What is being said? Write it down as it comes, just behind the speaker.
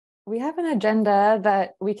We have an agenda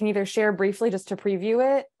that we can either share briefly just to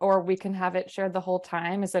preview it, or we can have it shared the whole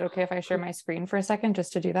time. Is it okay if I share my screen for a second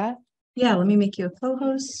just to do that? Yeah, let me make you a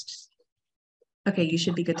co-host. Okay, you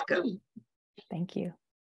should be good to go. Thank you.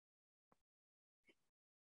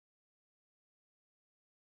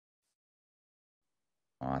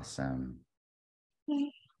 Awesome.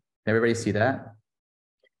 Can everybody see that?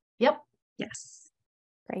 Yep. Yes.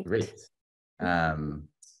 Great.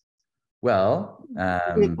 Well,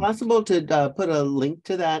 is it possible to put a link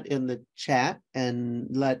to that in the chat and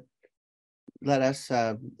let us,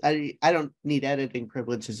 I don't need editing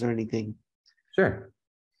privileges or anything. Sure.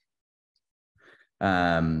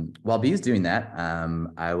 While B's doing that,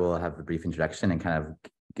 I will have a brief introduction and kind of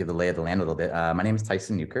give the lay of the land a little bit. My name is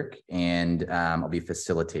Tyson Newkirk, and I'll be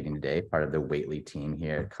facilitating today, part of the Whately team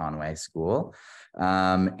here at Conway School.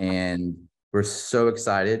 And we're so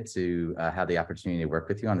excited to have the opportunity to work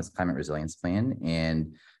with you on this climate resilience plan.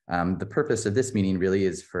 And the purpose of this meeting really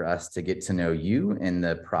is for us to get to know you and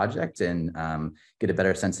the project and get a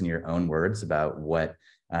better sense in your own words about what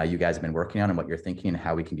you guys have been working on and what you're thinking and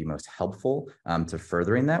how we can be most helpful to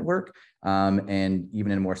furthering that work. And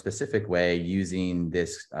even in a more specific way, using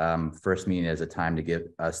this first meeting as a time to give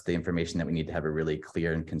us the information that we need to have a really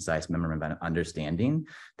clear and concise memorandum of understanding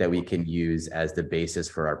that we can use as the basis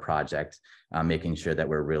for our project, making sure that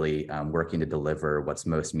we're really working to deliver what's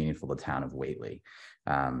most meaningful to the town of Whately.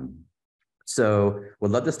 So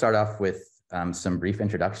we'd love to start off with some brief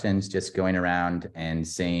introductions, just going around and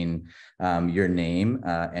saying your name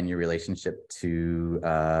and your relationship to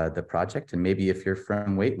the project. And maybe if you're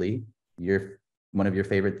from Whately, one of your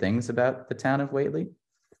favorite things about the town of Whately,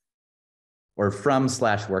 or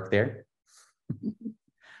from/work there.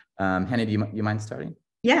 Hannah, do you mind starting?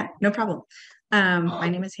 Yeah, no problem. My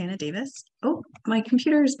name is Hannah Davis. Oh, my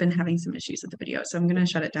computer has been having some issues with the video, so I'm going to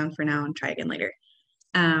shut it down for now and try again later.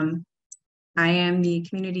 I am the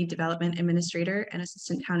Community Development Administrator and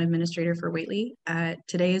Assistant Town Administrator for Whately.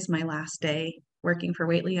 Today is my last day working for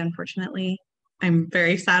Whately, unfortunately. I'm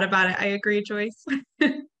very sad about it. I agree, Joyce.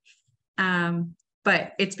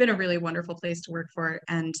 But it's been a really wonderful place to work for,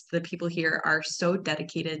 and the people here are so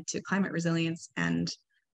dedicated to climate resilience and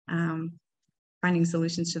finding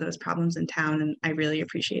solutions to those problems in town, and I really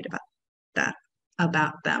appreciate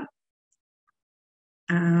about them.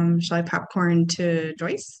 Shall I popcorn to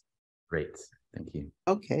Joyce? Great, thank you.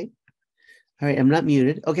 Okay. All right, I'm not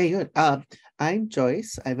muted. Okay, good. I'm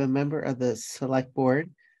Joyce. I'm a member of the select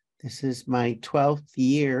board. This is my 12th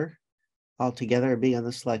year altogether being on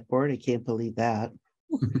the select board. I can't believe that.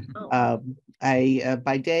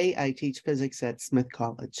 By day, I teach physics at Smith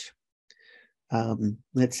College.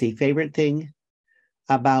 Let's see, favorite thing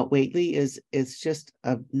about Whately is it's just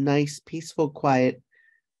a nice, peaceful, quiet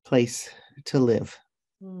place to live.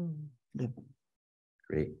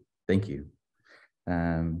 Great, thank you.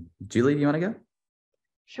 Julie, do you want to go?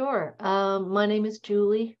 Sure. My name is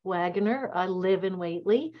Julie Wagoner. I live in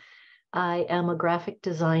Whately. I am a graphic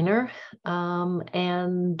designer,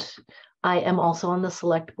 and I am also on the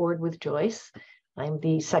select board with Joyce. I'm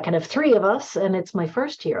the second of three of us, and it's my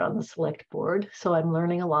first year on the select board, so I'm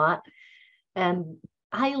learning a lot. And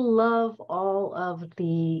I love all of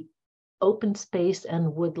the open space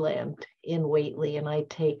and woodland in Whately, and I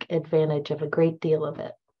take advantage of a great deal of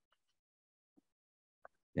it.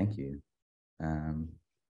 Thank you.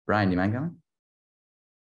 Brian, do you mind going?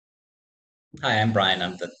 Hi, I'm Brian.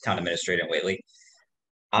 I'm the town administrator in Whately.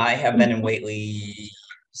 I have been in Whately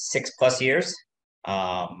 6+ years.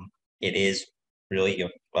 It is really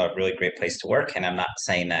a really great place to work, and I'm not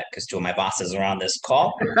saying that because two of my bosses are on this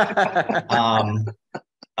call.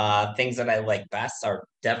 Things that I like best are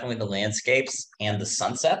definitely the landscapes and the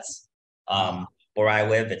sunsets. Where I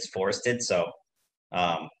live, it's forested, so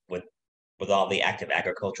with all the active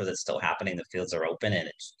agriculture that's still happening, the fields are open,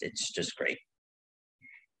 and it's just great.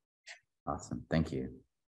 Awesome, thank you.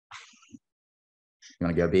 You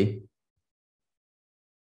want to go, B?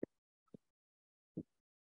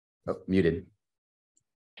 Oh, muted.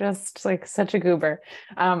 Just like such a goober.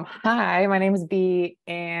 Hi, my name is B,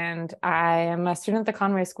 and I am a student at the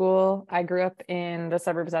Conway School. I grew up in the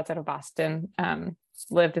suburbs outside of Boston,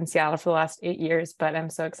 lived in Seattle for the last 8 years, but I'm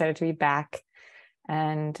so excited to be back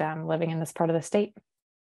and living in this part of the state.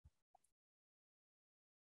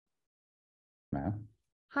 Wow.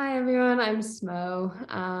 Hi, everyone. I'm Smo.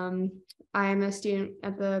 I'm a student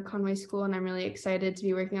at the Conway School, and I'm really excited to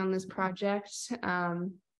be working on this project.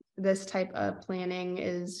 This type of planning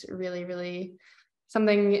is really, really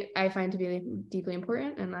something I find to be deeply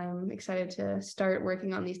important, and I'm excited to start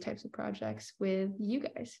working on these types of projects with you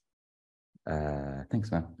guys.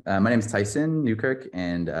 Thanks, Mo. My name is Tyson Newkirk,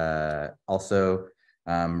 and also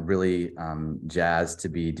Really jazzed to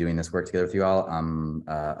be doing this work together with you all. I'm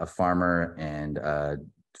a farmer and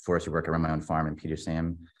forestry worker around my own farm in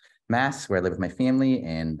Petersham, Mass, where I live with my family,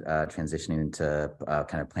 and transitioning into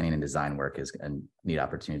kind of planning and design work is a neat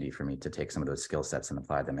opportunity for me to take some of those skill sets and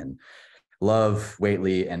apply them. And love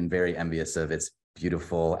Whately and very envious of its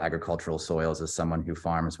beautiful agricultural soils as someone who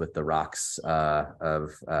farms with the rocks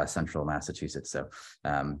of central Massachusetts.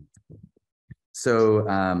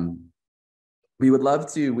 We would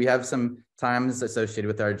love to, we have some times associated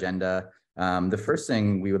with our agenda. The first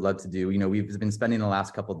thing we would love to do, we've been spending the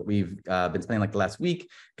last like the last week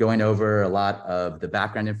going over a lot of the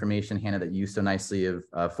background information, Hannah, that you so nicely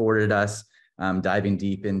have forwarded us, diving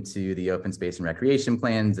deep into the open space and recreation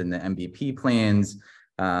plans and the MVP plans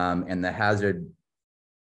and the hazard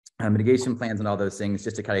mitigation plans and all those things,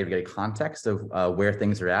 just to kind of get a context of where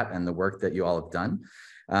things are at and the work that you all have done.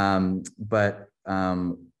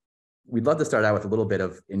 We'd love to start out with a little bit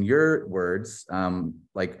of, in your words,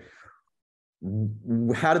 like,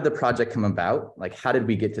 how did the project come about? Like, how did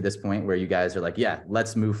we get to this point where you guys are like, yeah,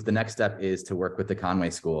 let's move. The next step is to work with the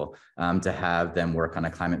Conway School to have them work on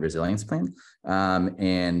a climate resilience plan.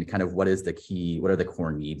 And kind of what are the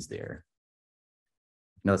core needs there?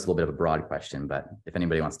 I know it's a little bit of a broad question, but if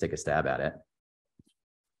anybody wants to take a stab at it.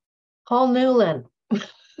 Paul Newland.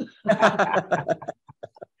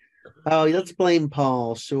 Oh, let's blame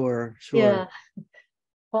Paul. Sure. Yeah.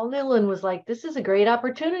 Paul Newland was like, this is a great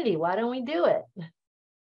opportunity. Why don't we do it?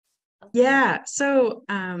 Yeah. So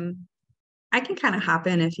I can kind of hop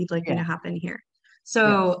in if you'd like me to hop in here.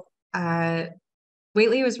 So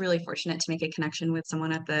Whately was really fortunate to make a connection with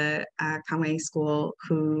someone at the Conway School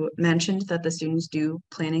who mentioned that the students do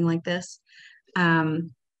planning like this. And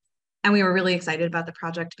we were really excited about the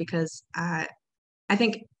project because I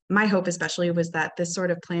think my hope especially was that this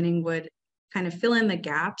sort of planning would kind of fill in the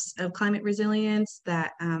gaps of climate resilience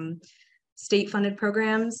that state-funded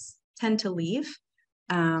programs tend to leave.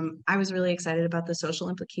 I was really excited about the social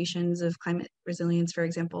implications of climate resilience, for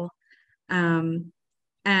example.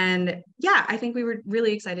 And yeah, I think we were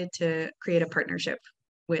really excited to create a partnership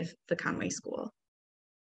with the Conway School.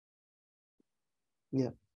 Yeah.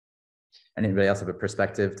 Anybody else have a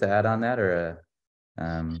perspective to add on that, or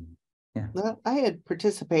yeah? I had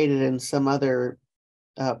participated in some other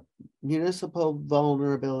municipal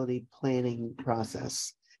vulnerability planning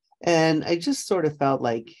process, and I just sort of felt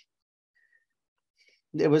like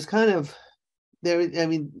it was kind of there. I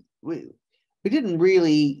mean, we didn't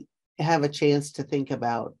really have a chance to think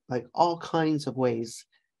about like all kinds of ways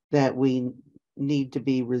that we need to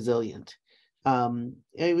be resilient. And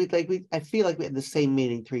I feel like we had the same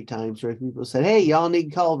meeting 3 times where people said, "Hey, y'all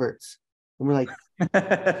need culverts," and we're like,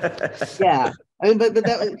 "Yeah." I mean, but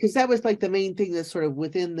that, because that was like the main thing that's sort of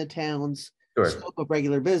within the town's scope of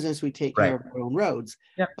regular business. We take care of our own roads,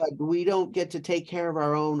 but we don't get to take care of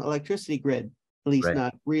our own electricity grid, at least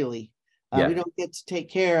not really. We don't get to take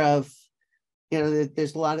care of,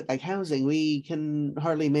 there's a lot of like housing. We can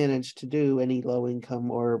hardly manage to do any low income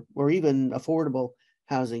or even affordable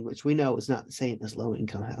housing, which we know is not the same as low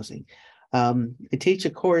income housing. I teach a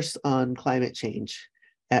course on climate change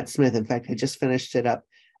at Smith. In fact, I just finished it up.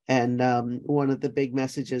 And one of the big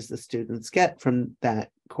messages the students get from that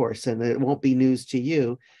course, and it won't be news to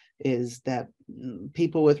you, is that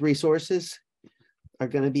people with resources are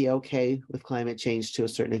going to be okay with climate change to a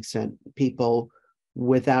certain extent. People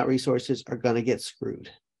without resources are going to get screwed.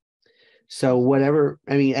 So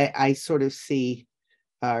I sort of see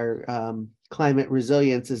our climate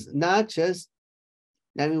resilience is not just,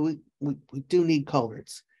 we do need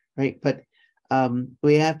culverts, right? But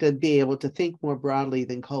we have to be able to think more broadly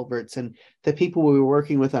than culverts. And the people we were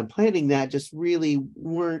working with on planning that just really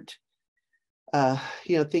weren't,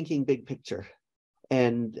 thinking big picture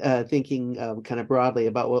and thinking kind of broadly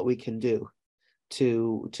about what we can do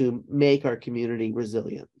to make our community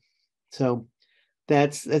resilient. So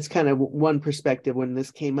that's kind of one perspective. When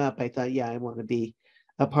this came up, I thought, I want to be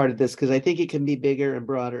a part of this because I think it can be bigger and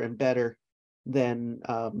broader and better than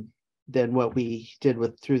what we did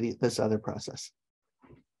through this other process.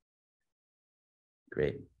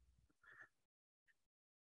 Great.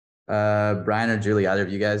 Brian or Julie, either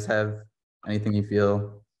of you guys have anything you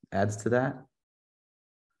feel adds to that?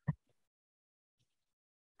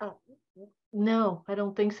 No, I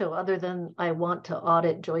don't think so, other than I want to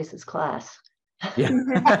audit Joyce's class. Yeah.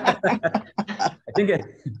 I think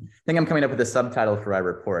I'm coming up with a subtitle for our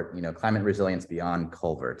report, climate resilience beyond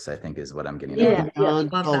culverts, I think is what I'm getting at. Love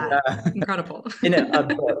that. Incredible.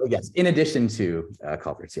 Yes, in addition to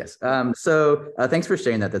culverts, yes. So thanks for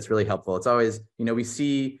sharing that. That's really helpful. It's always, we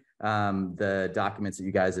see the documents that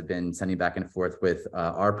you guys have been sending back and forth with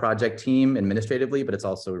our project team administratively, but it's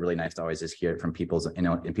also really nice to always just hear it from people's,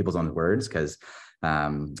 in people's own words, because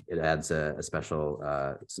it adds a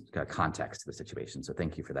special context to the situation. So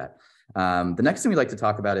thank you for that. The next thing we'd like to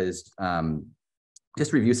talk about is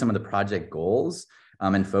just review some of the project goals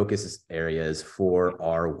and focus areas for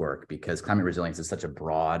our work, because climate resilience is such a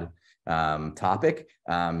broad topic.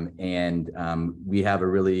 We have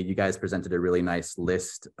you guys presented a really nice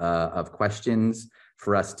list of questions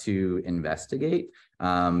for us to investigate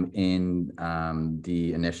in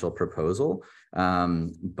the initial proposal.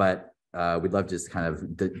 But we'd love to just kind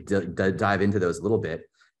of dive into those a little bit,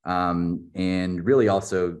 and really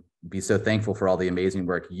also be so thankful for all the amazing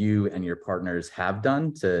work you and your partners have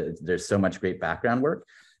done. There's so much great background work.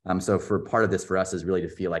 So for part of this for us is really to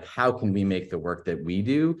feel like, how can we make the work that we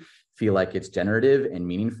do feel like it's generative and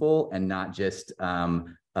meaningful, and not just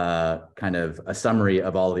kind of a summary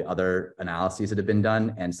of all the other analyses that have been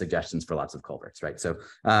done and suggestions for lots of culverts, right? So,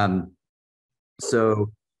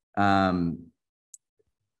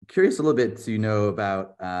 curious a little bit to know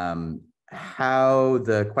about how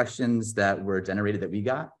the questions that were generated that we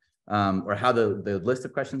got, or how the list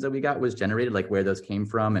of questions that we got was generated, like where those came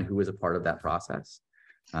from and who was a part of that process.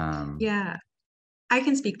 Yeah, I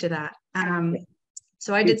can speak to that.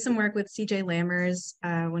 So I did some work with CJ Lammers,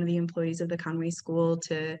 one of the employees of the Conway School,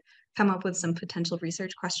 to come up with some potential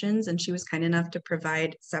research questions, and she was kind enough to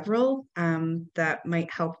provide several that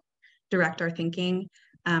might help direct our thinking.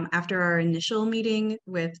 After our initial meeting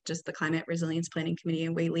with just the Climate Resilience Planning Committee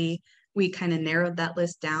in Whately, we kind of narrowed that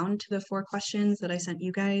list down to the 4 questions that I sent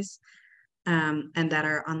you guys, and that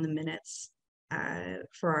are on the minutes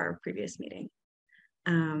for our previous meeting.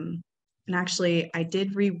 And actually, I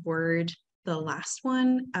did reword the last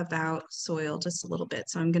one about soil just a little bit,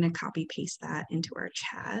 so I'm going to copy paste that into our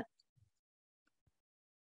chat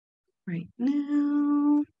right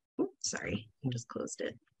now. Oops, sorry, I just closed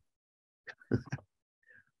it.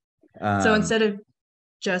 So instead of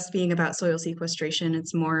just being about soil sequestration,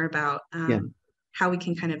 it's more about how we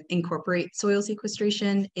can kind of incorporate soil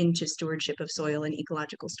sequestration into stewardship of soil and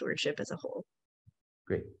ecological stewardship as a whole.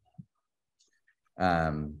 Great.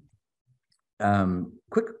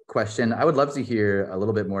 Quick question. I would love to hear a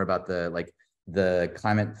little bit more about the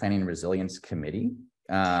Climate Planning and Resilience Committee,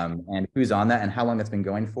 and who's on that and how long that's been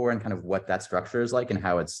going for, and kind of what that structure is like and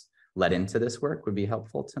how it's led into this work would be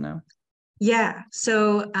helpful to know. Yeah,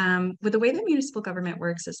 so with the way that municipal government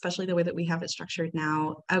works, especially the way that we have it structured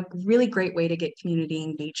now, a really great way to get community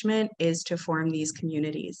engagement is to form these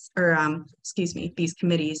communities, or these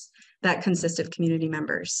committees that consist of community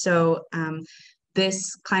members. So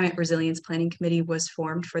this Climate Resilience Planning Committee was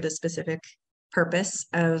formed for the specific purpose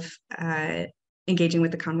of engaging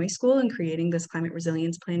with the Conway School and creating this climate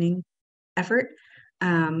resilience planning effort.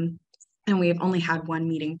 And we have only had one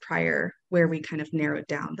meeting prior where we kind of narrowed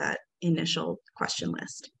down that initial question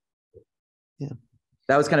list. Yeah,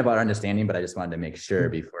 that was kind of our understanding, but I just wanted to make sure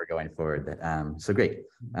before going forward that so great.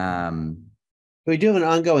 We do have an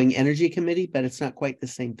ongoing energy committee, but it's not quite the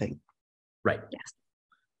same thing. Right. Yes.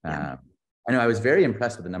 I know I was very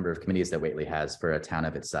impressed with the number of committees that Whately has for a town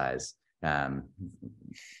of its size. Nice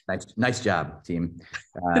job, team.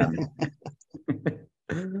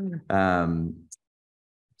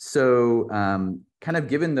 So kind of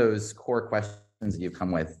given those core questions that you've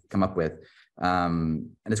come up with, and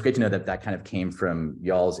it's great to know that that kind of came from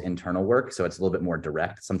y'all's internal work, so it's a little bit more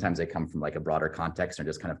direct. Sometimes they come from like a broader context or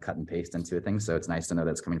just kind of cut and paste into a thing, so it's nice to know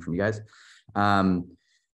that's coming from you guys.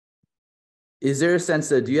 Is there a sense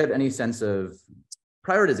do you have any sense of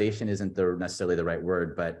prioritization? Isn't necessarily the right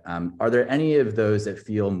word, but are there any of those that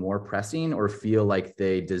feel more pressing or feel like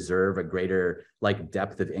they deserve a greater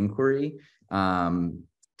depth of inquiry to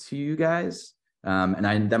you guys?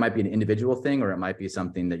 That might be an individual thing, or it might be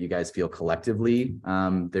something that you guys feel collectively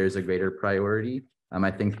there's a greater priority.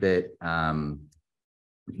 I think that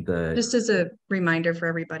just as a reminder for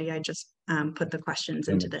everybody, I just put the questions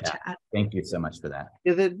into the chat. Thank you so much for that.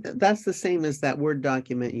 Yeah, that's the same as that Word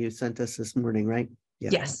document you sent us this morning, right?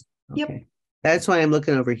 Yeah. Yes. Okay. Yep. That's why I'm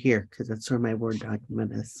looking over here, because that's where my Word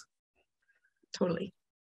document is. Totally.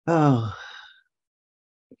 Oh.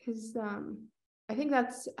 Because I think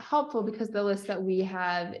that's helpful, because the list that we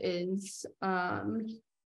have is 10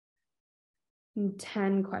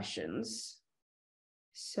 questions.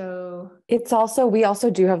 So it's also, we also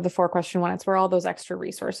do have the 4-question one. It's where all those extra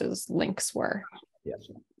resources links were. Yeah.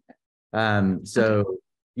 So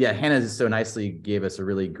yeah, Hannah so nicely gave us a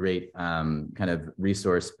really great kind of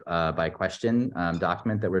resource by question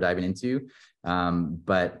document that we're diving into.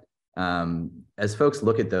 But as folks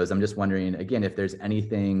look at those, I'm just wondering again if there's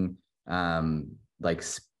anything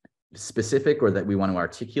specific or that we want to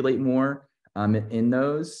articulate more in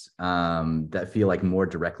those that feel like more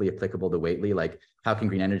directly applicable to Whately, like how can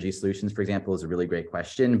green energy solutions, for example, is a really great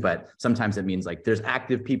question, but sometimes it means like there's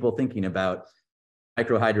active people thinking about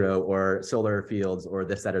micro hydro or solar fields or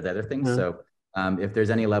this, that, or the other thing. So if there's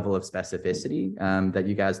any level of specificity that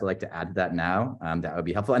you guys would like to add to that now, that would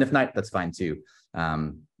be helpful. And if not, that's fine too.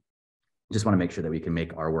 Just want to make sure that we can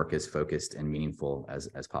make our work as focused and meaningful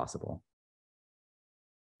as possible.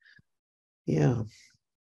 Yeah.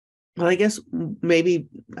 Well, I guess maybe,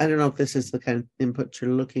 I don't know if this is the kind of input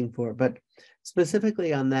you're looking for, but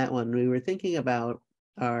specifically on that one, we were thinking about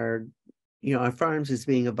our farms as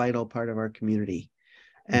being a vital part of our community,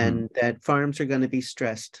 and that farms are going to be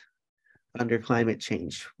stressed under climate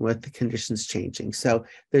change with the conditions changing. So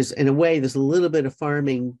there's, in a way, there's a little bit of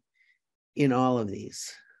farming in all of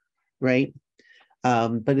these, right?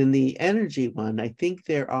 But in the energy one, I think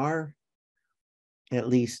there are at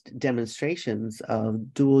least demonstrations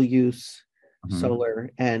of dual use solar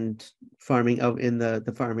and farming in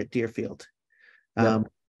the farm at Deerfield, the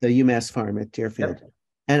UMass farm at Deerfield.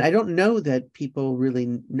 And I don't know that people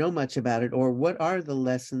really know much about it, or what are the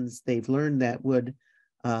lessons they've learned that would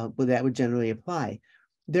generally apply.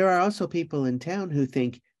 There are also people in town who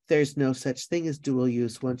think there's no such thing as dual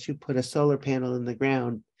use. Once you put a solar panel in the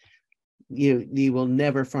ground, you will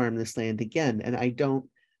never farm this land again. And I don't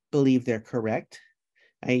believe they're correct.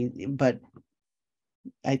 But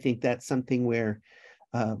I think that's something where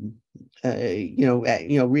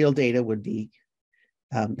real data would be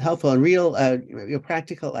helpful, and real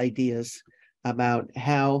practical ideas about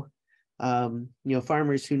how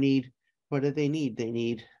farmers who need, what do they need? They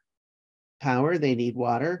need power, they need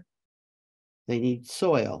water, they need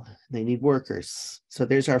soil, they need workers. So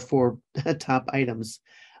there's our 4 top items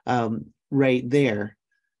right there.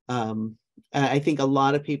 I think a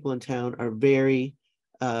lot of people in town are very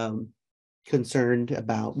concerned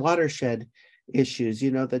about watershed issues.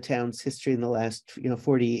 The town's history in the last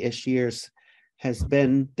 40-ish years has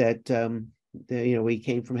been that we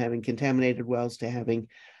came from having contaminated wells to having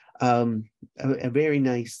a very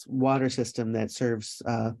nice water system that serves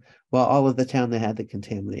all of the town that had the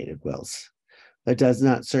contaminated wells. That does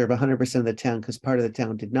not serve 100% of the town, because part of the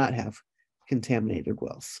town did not have contaminated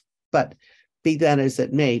wells. But be that as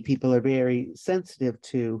it may, people are very sensitive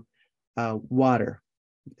to water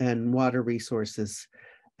and water resources.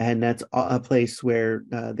 And that's a place where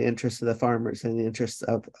the interests of the farmers and the interests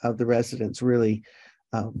of the residents really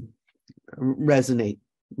resonate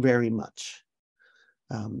very much.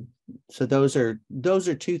 So those are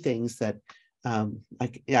 2 things that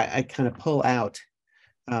I kind of pull out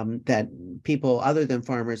that people other than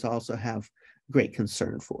farmers also have great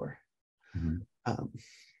concern for.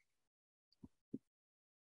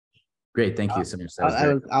 Great, thank you so much.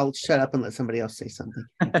 I'll shut up and let somebody else say something.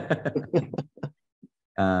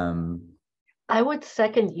 I would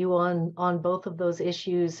second you on both of those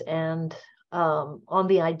issues, and on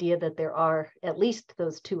the idea that there are at least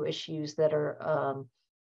those 2 issues that are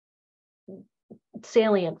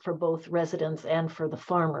salient for both residents and for the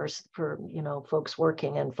farmers, for folks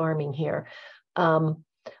working and farming here.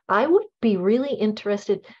 I would be really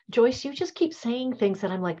interested, Joyce, you just keep saying things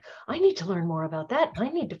that I'm like, I need to learn more about that. I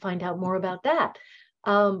need to find out more about that.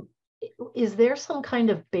 Is there some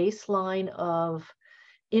kind of baseline of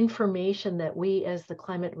information that we as the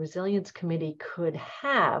Climate Resilience Committee could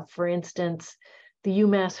have? For instance, the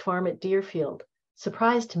UMass farm at Deerfield,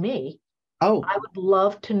 surprise to me. Oh, I would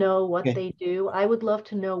love to know what they do. I would love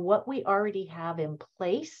to know what we already have in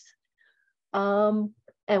place,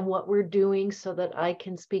 and what we're doing, so that I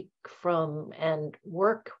can speak from and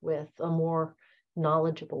work with a more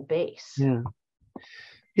knowledgeable base.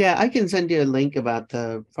 Yeah, I can send you a link about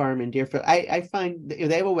the farm in Deerfield. I find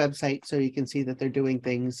they have a website, so you can see that they're doing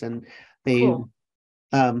things, and they Cool.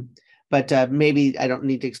 But maybe I don't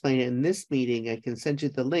need to explain it in this meeting. I can send you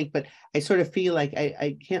the link, but I sort of feel like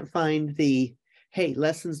I can't find the, hey,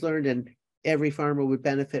 lessons learned and every farmer would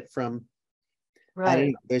benefit from. I don't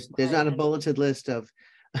know, there's not a bulleted list of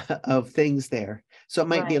things there. So it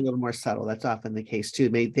might be a little more subtle. That's often the case too.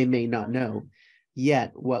 They may not know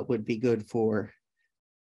yet what would be good for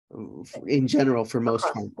in general for most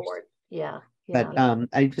Across farmers. the board. Yeah. But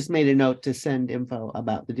I just made a note to send info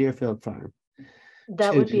about the Deerfield farm.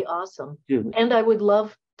 That would be awesome. And I would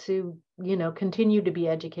love to, continue to be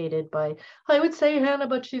educated by, I would say Hannah,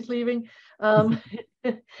 but she's leaving.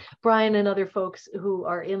 Brian and other folks who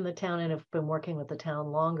are in the town and have been working with the town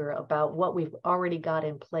longer, about what we've already got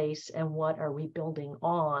in place and what are we building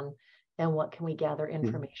on, and what can we gather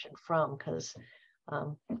information from, because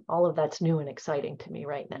all of that's new and exciting to me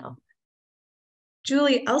right now.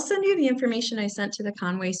 Julie, I'll send you the information I sent to the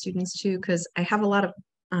Conway students too, because I have a lot of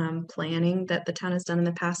planning that the town has done in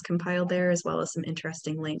the past compiled there, as well as some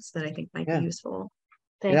interesting links that I think might be useful.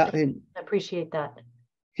 Yeah, Thank you. and I appreciate that.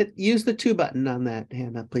 use the 2 button on that,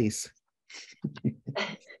 Hannah, please.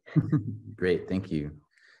 Great, thank you.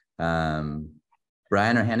 Brian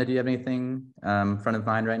or Hannah, do you have anything front of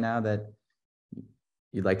mind right now that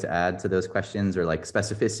you'd like to add to those questions, or like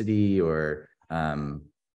specificity or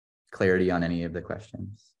clarity on any of the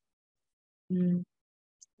questions?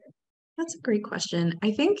 That's a great question.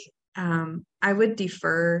 I think I would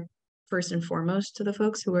defer first and foremost to the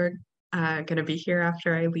folks who are going to be here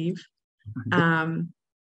after I leave.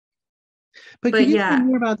 But can you yeah, tell me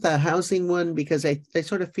more about the housing one? Because I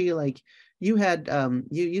sort of feel like you had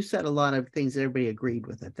you said a lot of things that everybody agreed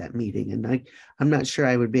with at that meeting, and I'm not sure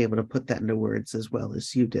I would be able to put that into words as well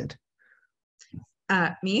as you did.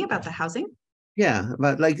 Me about the housing? Yeah,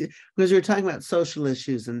 about like, because we were talking about social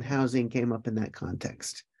issues and housing came up in that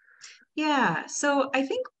context. Yeah, so I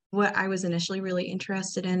think what I was initially really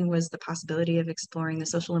interested in was the possibility of exploring the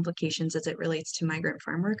social implications as it relates to migrant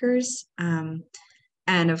farm workers.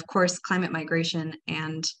 And of course, climate migration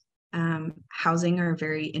and housing are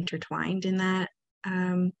very intertwined in that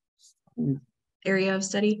area of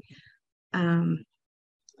study. I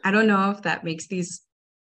don't know if that makes these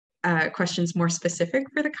questions more specific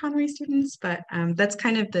for the Conway students, but that's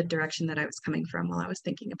kind of the direction that I was coming from while I was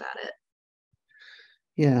thinking about it.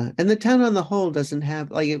 Yeah, and the town on the whole doesn't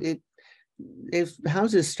have like if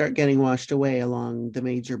houses start getting washed away along the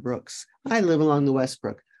major brooks. I live along the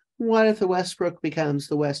Westbrook. What if the Westbrook becomes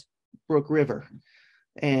the Westbrook River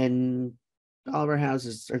and all of our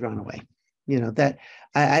houses are gone away? You know, that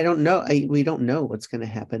I don't know. We don't know what's going to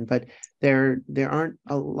happen, but there aren't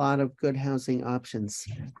a lot of good housing options.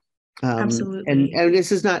 Absolutely. And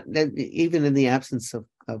this is not even in the absence of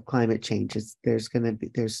climate change.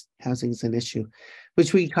 There's housing's an issue,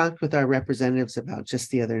 which we talked with our representatives about just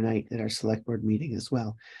the other night at our select board meeting as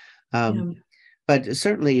well. But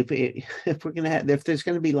certainly, if we're going to have, if there's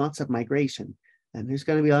going to be lots of migration, and there's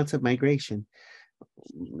going to be lots of migration,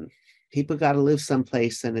 people got to live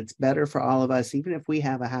someplace, and it's better for all of us. Even if we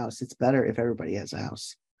have a house, it's better if everybody has a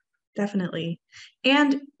house. Definitely.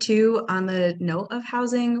 And too, on the note of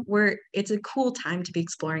housing, it's a cool time to be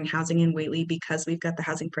exploring housing in Whately because we've got the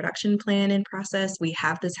housing production plan in process. We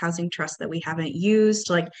have this housing trust that we haven't used.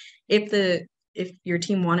 Like if your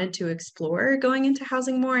team wanted to explore going into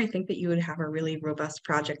housing more, I think that you would have a really robust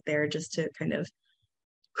project there just to kind of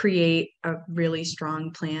create a really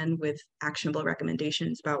strong plan with actionable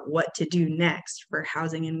recommendations about what to do next for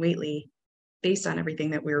housing in Whately based on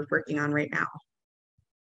everything that we're working on right now.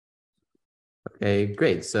 Okay,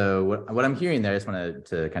 great. So what I'm hearing there, I just wanted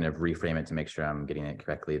to kind of reframe it to make sure I'm getting it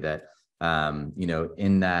correctly, that,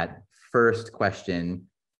 in that first question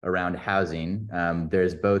around housing,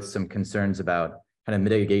 there's both some concerns about kind of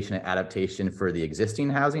mitigation and adaptation for the existing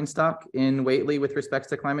housing stock in Whately with respect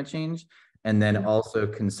to climate change, and then also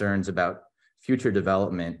concerns about future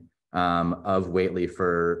development of Whately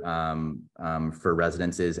for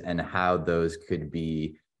residences and how those could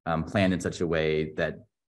be planned in such a way that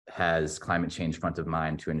has climate change front of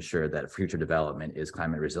mind to ensure that future development is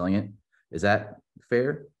climate resilient. Is that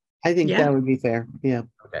fair? I think that would be fair. Yeah.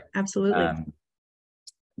 Okay. Absolutely.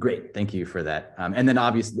 Great. Thank you for that. And then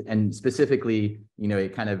obviously, and specifically,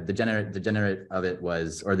 it kind of the genesis of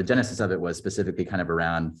it was specifically kind of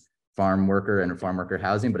around farm worker and farm worker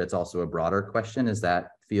housing, but it's also a broader question. Does that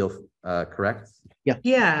feel correct? Yeah.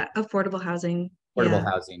 Yeah. Affordable housing. Affordable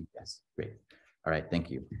housing. Yes. Great. All right.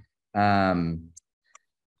 Thank you.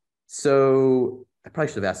 So I probably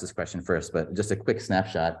should have asked this question first, but just a quick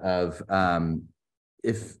snapshot of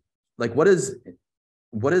what does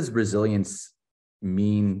resilience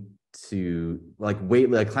mean to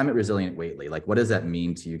climate resilient Whately? Like, what does that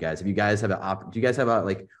mean to you guys? Have you guys have do you guys have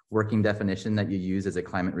a working definition that you use as a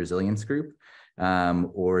climate resilience group?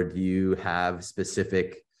 Or do you have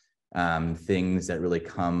specific things that really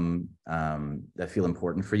come that feel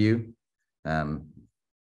important for you?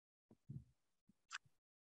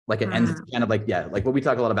 Like an end, kind of like what we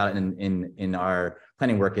talk a lot about in our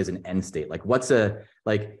planning work is an end state. Like what's a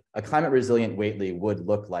climate resilient Whately would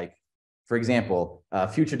look like. For example,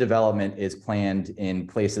 future development is planned in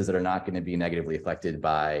places that are not going to be negatively affected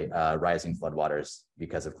by rising floodwaters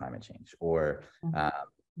because of climate change, or that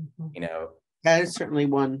is certainly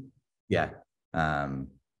one. Yeah.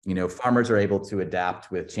 Farmers are able to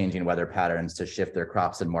adapt with changing weather patterns to shift their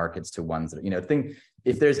crops and markets to ones that,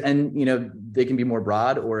 if there's, and, they can be more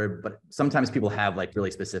broad but sometimes people have really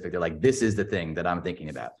specific, they're like, this is the thing that I'm thinking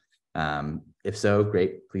about. If so,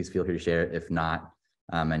 great, please feel free to share it. If not,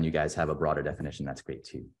 And you guys have a broader definition. That's great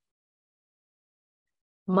too.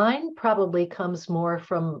 Mine probably comes more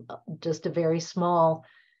from just a very small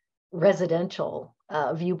residential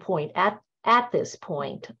viewpoint at this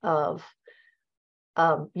point of,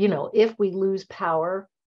 if we lose power,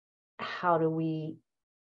 how do we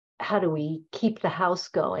keep the house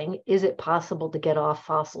going? Is it possible to get off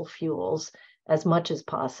fossil fuels as much as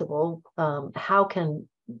possible? How can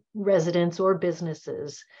residents or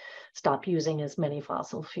businesses stop using as many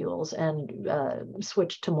fossil fuels and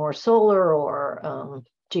switch to more solar or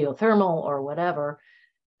geothermal or whatever?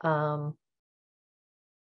 That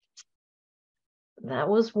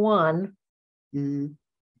was one. Mhm.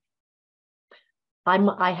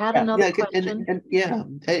 I had another Yeah, question. and yeah,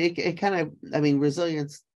 it kind of, I mean,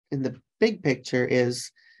 resilience in the big picture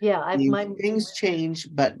is Yeah, things change,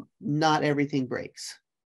 but not everything breaks,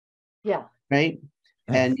 yeah. right?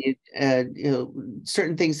 And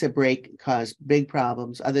certain things that break cause big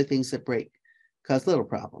problems, other things that break cause little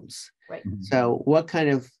problems. Right. So what kind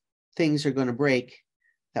of things are going to break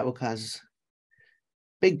that will cause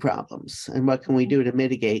big problems, and what can we do to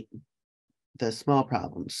mitigate the small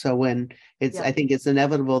problems? So when I think it's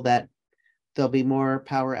inevitable that there'll be more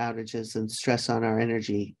power outages and stress on our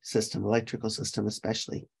energy system, electrical system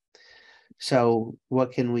especially. So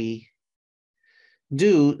what can we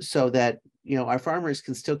do so that our farmers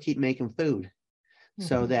can still keep making food,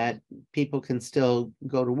 so that people can still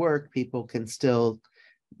go to work, people can still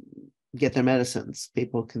get their medicines,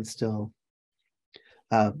 people can still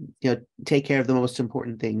take care of the most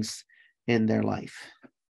important things in their life.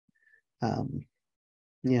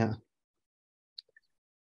 Yeah.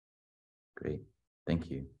 Great, thank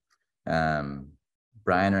you.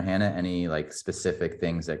 Brian or Hannah, any like specific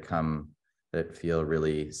things that feel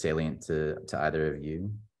really salient to either of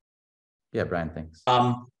you? Yeah, Brian, thanks.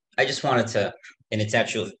 I just wanted to, and it's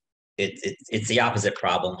actually it's the opposite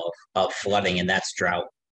problem of flooding, and that's drought.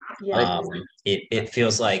 Yeah. It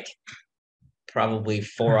feels like probably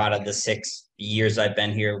 4 out of the 6 years I've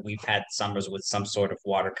been here, we've had summers with some sort of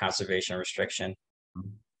water conservation restriction.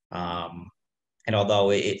 And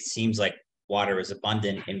although it seems like water is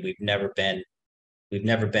abundant and we've never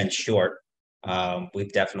been short,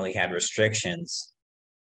 we've definitely had restrictions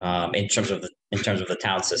in terms of the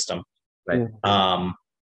town system. Right.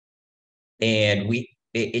 And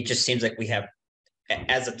it just seems like we have,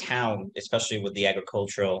 as a town, especially with the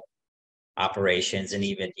agricultural operations and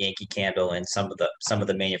even Yankee Candle and some of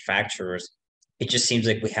the manufacturers, it just seems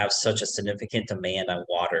like we have such a significant demand on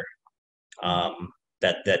water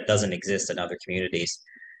that doesn't exist in other communities.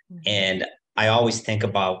 And I always think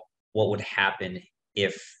about what would happen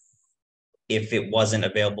if it wasn't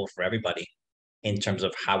available for everybody, in terms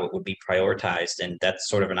of how it would be prioritized. And that's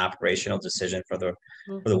sort of an operational decision for the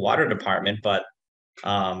water department. But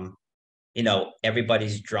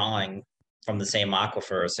everybody's drawing from the same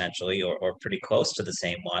aquifer essentially, or pretty close to the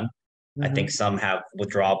same one. I think some have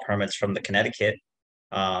withdrawal permits from the Connecticut.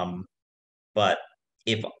 But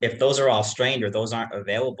if those are all strained or those aren't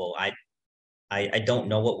available, I don't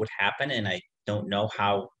know what would happen, and I don't know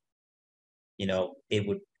how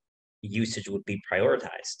usage would be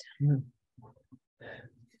prioritized.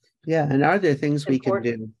 Yeah, and are there things we can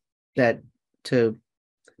do to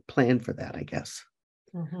plan for that, I guess?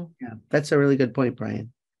 Yeah, that's a really good point,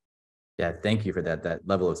 Brian. Yeah, thank you for that. That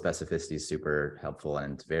level of specificity is super helpful,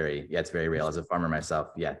 and it's very real. As a farmer myself,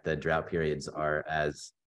 the drought periods are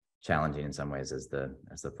as challenging in some ways as the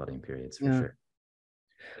flooding periods, for sure.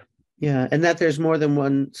 Yeah, and that there's more than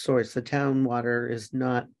one source. The town water is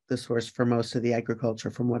not the source for most of the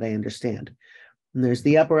agriculture, from what I understand. And there's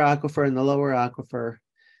the upper aquifer and the lower aquifer,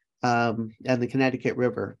 and the Connecticut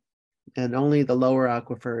River. And only the lower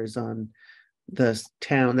aquifer is on the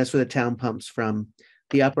town. That's where the town pumps from.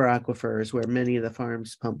 The upper aquifer is where many of the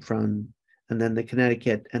farms pump from, and then the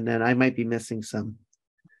Connecticut, and then I might be missing some.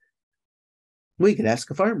 We could ask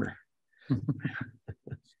a farmer.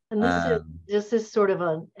 And this is sort of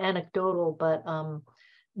an anecdotal, but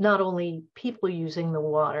not only people using the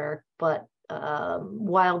water, but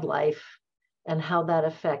wildlife, and how that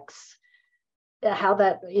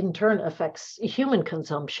in turn affects human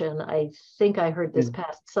consumption. I think I heard this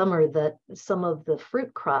past summer that some of the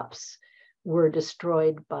fruit crops were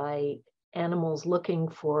destroyed by animals looking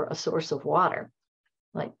for a source of water.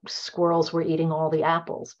 Like squirrels were eating all the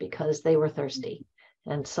apples because they were thirsty,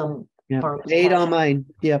 and some farmers they ate all mine.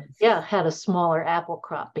 Had a smaller apple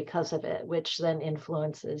crop because of it, which then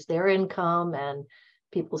influences their income and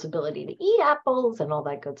people's ability to eat apples and all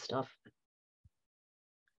that good stuff.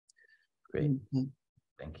 Great,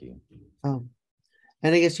 thank you. And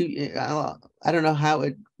I guess I don't know how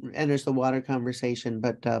it enters the water conversation,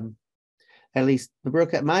 but at least the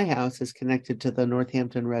brook at my house is connected to the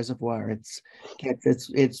Northampton Reservoir. Its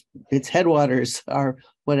headwaters are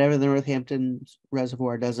whatever the Northampton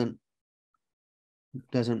Reservoir doesn't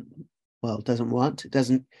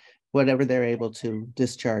whatever they're able to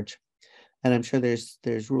discharge. And I'm sure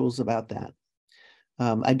there's rules about that.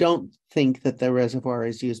 I don't think that the reservoir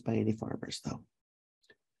is used by any farmers though,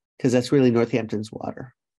 because that's really Northampton's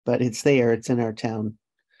water, but it's there, it's in our town.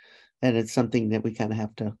 And it's something that we kind of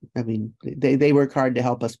have to, I mean, they work hard to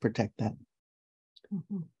help us protect that.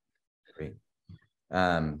 Great.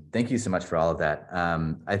 Thank you so much for all of that.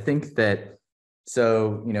 I think that,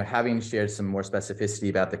 so, having shared some more specificity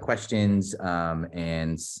about the questions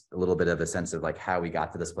and a little bit of a sense of like how we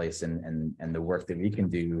got to this place and the work that we can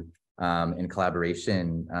do in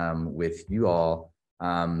collaboration with you all,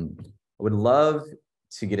 I would love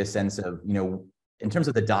to get a sense of, in terms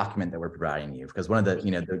of the document that we're providing you, because one of the,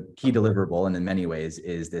 the key deliverable, and in many ways,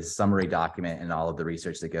 is this summary document and all of the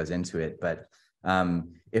research that goes into it. But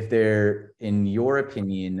if there, in your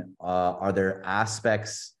opinion, are there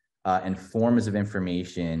aspects and forms of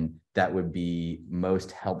information that would be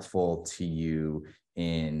most helpful to you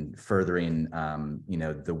in furthering,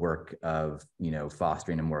 the work of,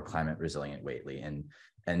 fostering a more climate resilient Whately?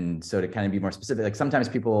 And so to kind of be more specific, like sometimes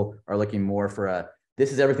people are looking more for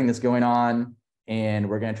this is everything that's going on, and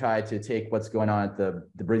we're going to try to take what's going on at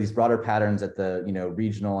these broader patterns at the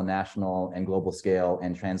regional and national and global scale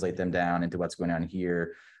and translate them down into what's going on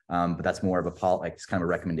here. But that's more of it's kind of a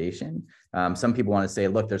recommendation. Some people want to say,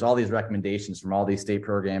 look, there's all these recommendations from all these state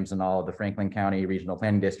programs and all of the Franklin County Regional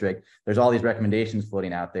Planning District. There's all these recommendations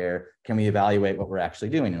floating out there. Can we evaluate what we're actually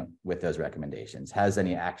doing with those recommendations? Has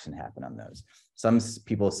any action happened on those? Some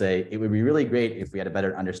people say it would be really great if we had a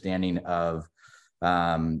better understanding of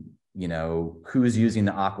who's using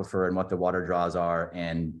the aquifer and what the water draws are,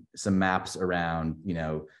 and some maps around,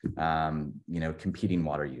 competing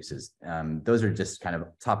water uses. Those are just kind of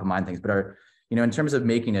top of mind things, but in terms of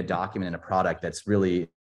making a document and a product that's really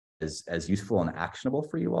as useful and actionable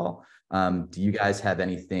for you all, do you guys have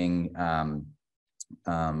anything,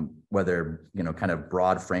 whether, kind of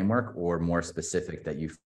broad framework or more specific that you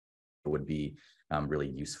would be really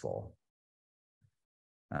useful?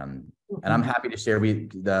 And I'm happy to share,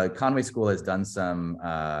 the Conway School has done some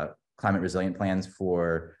climate resilient plans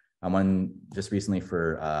for one just recently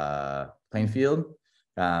for Plainfield.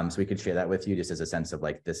 So we could share that with you just as a sense of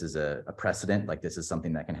like, this is a precedent, like this is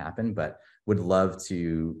something that can happen, but would love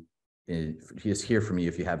to just hear from you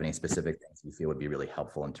if you have any specific things you feel would be really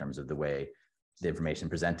helpful in terms of the way the information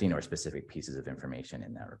presenting or specific pieces of information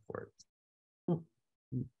in that report.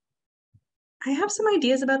 I have some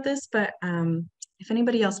ideas about this, but if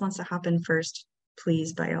anybody else wants to hop in first,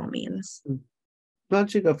 please, by all means. Why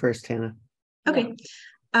don't you go first, Hannah? Okay.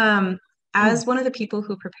 As one of the people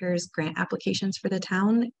who prepares grant applications for the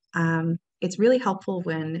town, it's really helpful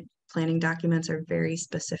when planning documents are very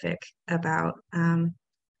specific about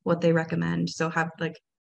what they recommend. So have like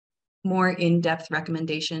more in-depth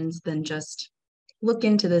recommendations than just look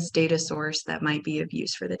into this data source that might be of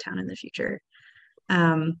use for the town in the future.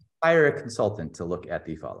 Hire a consultant to look at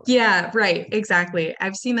the following. Yeah, right. Exactly.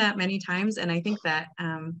 I've seen that many times. And I think that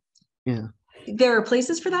there are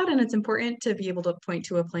places for that. And it's important to be able to point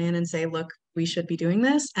to a plan and say, look, we should be doing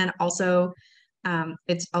this. And also,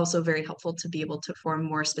 it's also very helpful to be able to form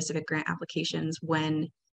more specific grant applications when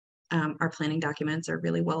our planning documents are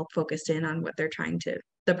really well focused in on what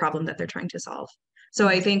the problem that they're trying to solve. So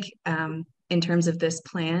I think in terms of this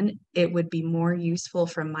plan, it would be more useful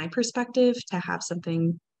from my perspective to have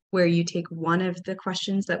something where you take one of the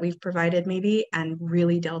questions that we've provided maybe and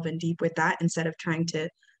really delve in deep with that instead of trying to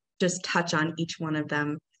just touch on each one of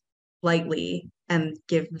them lightly and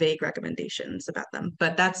give vague recommendations about them.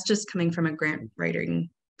 But that's just coming from a grant writing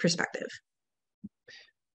perspective.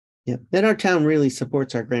 Yeah, then our town really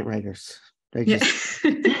supports our grant writers. I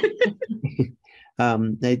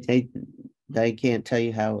can't tell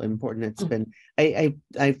you how important it's been. I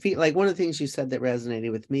feel like one of the things you said that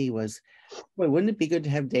resonated with me was, boy, wouldn't it be good to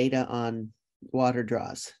have data on water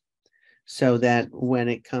draws so that when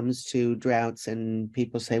it comes to droughts and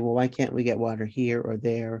people say, well, why can't we get water here or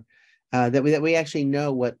there, that we actually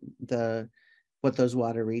know what those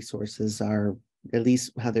water resources are, at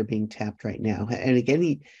least how they're being tapped right now. And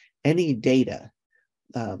again, any data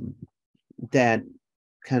that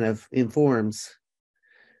kind of informs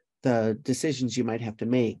the decisions you might have to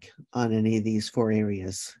make on any of these 4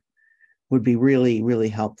 areas would be really, really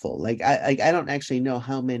helpful. Like I don't actually know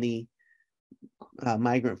how many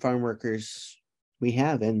migrant farm workers we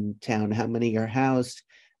have in town, how many are housed.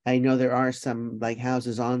 I know there are some like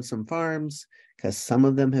houses on some farms because some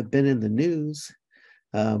of them have been in the news.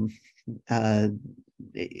 I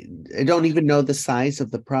don't even know the size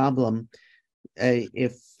of the problem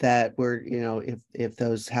if that were, if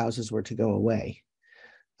those houses were to go away.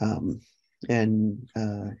 And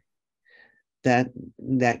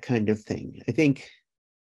that kind of thing. I think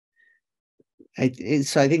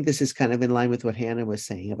so I think this is kind of in line with what Hannah was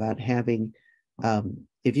saying about having,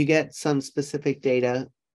 if you get some specific data,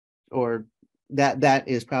 or that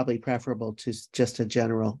is probably preferable to just a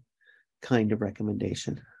general kind of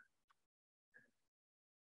recommendation.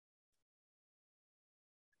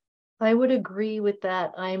 I would agree with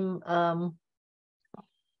that.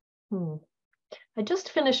 I just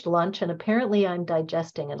finished lunch and apparently I'm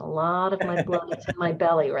digesting, and a lot of my blood is in my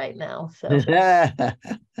belly right now. So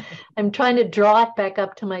I'm trying to draw it back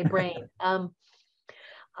up to my brain.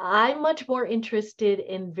 I'm much more interested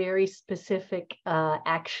in very specific,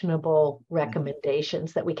 actionable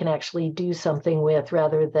recommendations that we can actually do something with,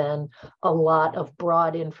 rather than a lot of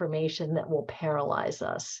broad information that will paralyze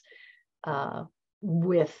us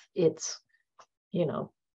with its,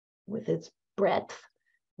 with its breadth,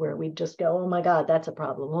 where we just go, oh my God, that's a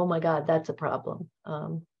problem. Oh my God, that's a problem.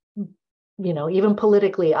 Even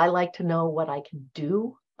politically, I like to know what I can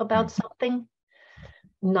do about something,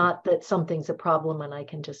 not that something's a problem and I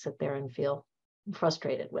can just sit there and feel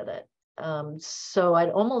frustrated with it. So I'd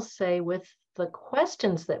almost say, with the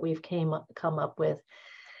questions that we've come up with,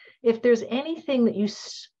 if there's anything that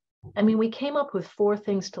we came up with 4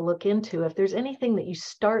 things to look into. If there's anything that you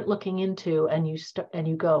start looking into and you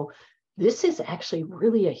go, this is actually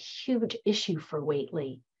really a huge issue for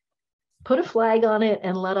Whately, put a flag on it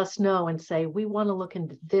and let us know and say, we want to look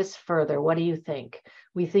into this further. What do you think?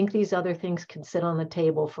 We think these other things can sit on the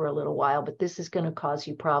table for a little while, but this is going to cause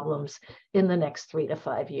you problems in the next 3 to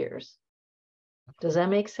 5 years. Does that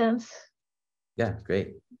make sense? Yeah,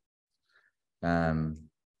 great. Brian,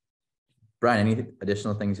 any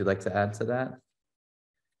additional things you'd like to add to that?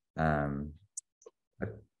 A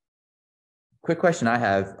quick question I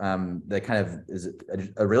have that kind of is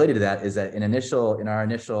related to that is that in our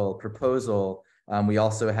initial proposal, we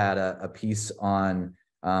also had a piece on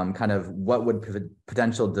kind of what would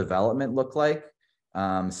potential development look like,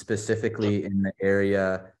 specifically in the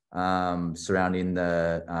area surrounding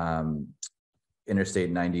the Interstate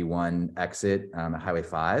 91 exit, Highway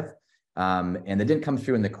 5. And they didn't come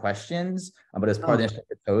through in the questions, but as part of the initial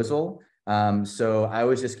proposal. So I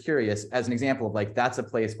was just curious, as an example of like, that's a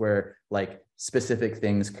place where like specific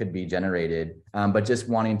things could be generated, but just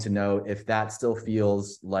wanting to know if that still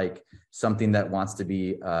feels like something that wants to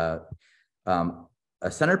be a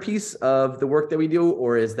centerpiece of the work that we do,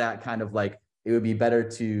 or is that kind of like, it would be better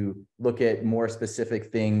to look at more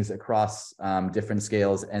specific things across different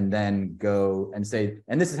scales and then go and say,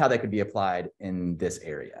 and this is how that could be applied in this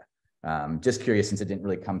area. Just curious, since it didn't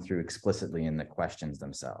really come through explicitly in the questions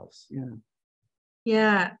themselves.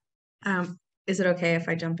 Yeah. Is it okay if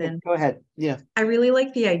I jump in? Go ahead. Yeah. I really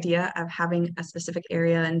like the idea of having a specific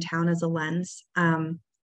area in town as a lens.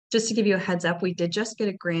 Just to give you a heads up, we did just get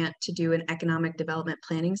a grant to do an economic development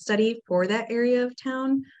planning study for that area of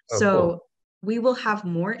town. Cool. We will have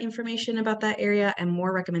more information about that area and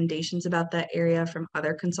more recommendations about that area from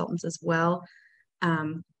other consultants as well.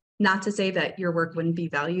 Not to say that your work wouldn't be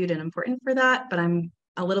valued and important for that, but I'm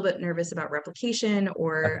a little bit nervous about replication,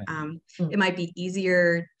 or it might be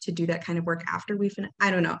easier to do that kind of work after we finish.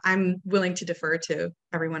 I don't know. I'm willing to defer to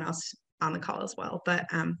everyone else on the call as well, but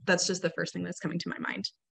that's just the first thing that's coming to my mind.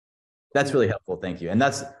 That's really helpful. Thank you. And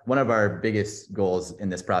that's one of our biggest goals in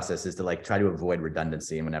this process, is to like try to avoid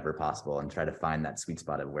redundancy whenever possible and try to find that sweet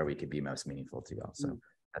spot of where we could be most meaningful to y'all. So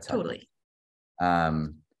that's helpful. Totally.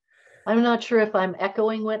 I'm not sure if I'm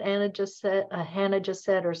echoing what Hannah just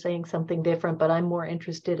said, or saying something different, but I'm more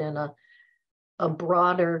interested in a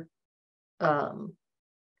broader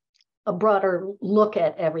look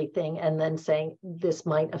at everything, and then saying this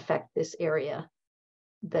might affect this area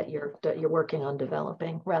that you're working on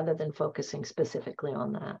developing, rather than focusing specifically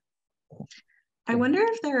on that. I wonder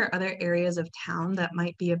if there are other areas of town that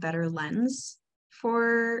might be a better lens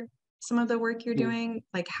for some of the work you're doing.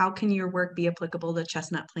 Like, how can your work be applicable to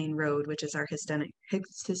Chestnut Plain Road, which is our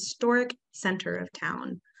historic center of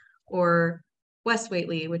town, or West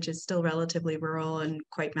Whately, which is still relatively rural and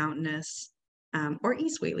quite mountainous, or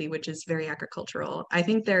East Whately, which is very agricultural. I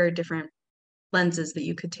think there are different lenses that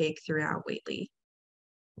you could take throughout Whately.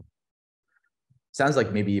 Sounds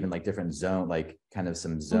like maybe even like different zone, like kind of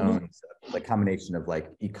some zones, like combination of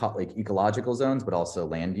like ecological zones, but also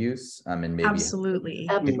land use, and maybe absolutely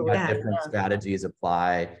different strategies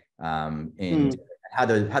apply, and how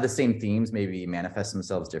the same themes maybe manifest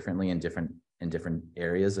themselves differently in different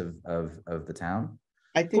areas of the town.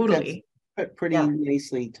 I think pretty Yeah.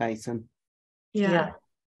 nicely, Tyson. Yeah.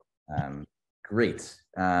 Great.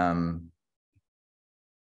 I'm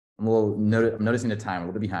noticing the time a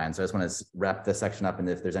little bit behind, so I just want to wrap this section up. And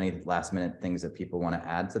if there's any last minute things that people want to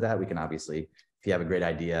add to that, we can obviously, if you have a great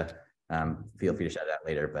idea, feel free to share that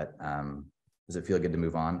later. But does it feel good to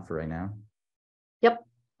move on for right now? Yep.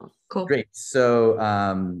 Cool. Great. So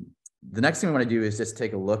the next thing we want to do is just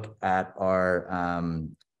take a look at our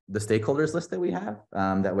the stakeholders list that we have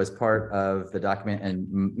that was part of the document,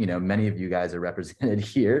 and many of you guys are represented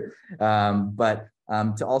here. But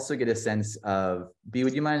to also get a sense of, B,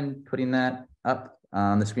 would you mind putting that up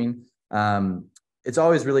on the screen? It's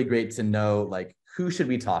always really great to know, like, who should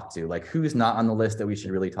we talk to? Like, who's not on the list that we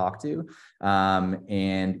should really talk to?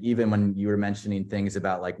 And even when you were mentioning things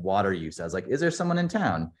about like water use, I was like, is there someone in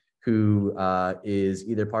town who is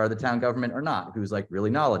either part of the town government or not, who's like really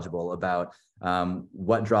knowledgeable about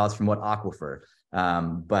what draws from what aquifer?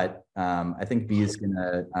 But I think B is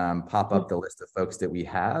gonna pop up the list of folks that we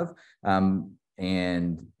have.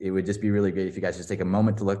 And it would just be really great if you guys just take a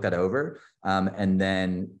moment to look that over, and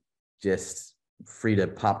then just free to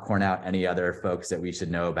popcorn out any other folks that we should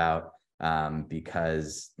know about,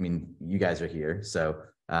 because I mean, you guys are here. So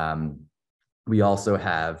we also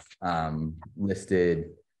have listed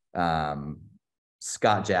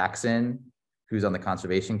Scott Jackson, who's on the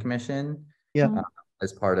Conservation Commission,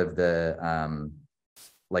 as part of the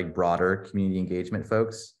like broader community engagement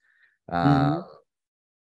folks. But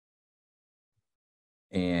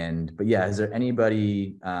yeah, is there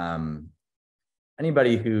anybody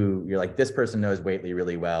who you're like, this person knows Whately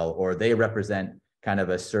really well, or they represent kind of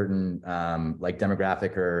a certain like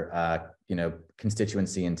demographic or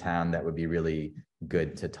constituency in town that would be really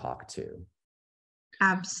good to talk to?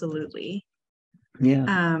 Absolutely.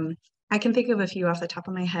 Yeah. I can think of a few off the top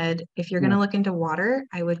of my head. If you're going to look into water,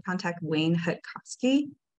 I would contact Wayne Hutkowski,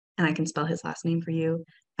 and I can spell his last name for you.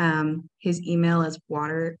 His email is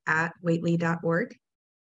water@whately.org.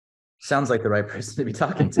 Sounds like the right person to be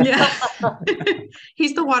talking to. Yeah.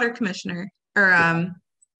 He's the water commissioner, or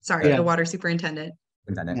the water superintendent.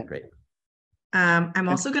 Great. I'm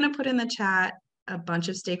also going to put in the chat a bunch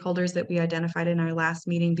of stakeholders that we identified in our last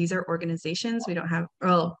meeting. These are organizations. We don't have,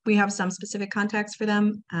 well, we have some specific contacts for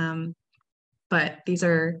them, but these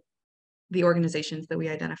are the organizations that we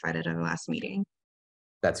identified at our last meeting.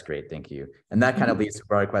 That's great. Thank you. And that kind of leads to a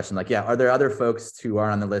broader question. Like, yeah, are there other folks who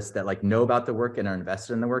are on the list that like know about the work and are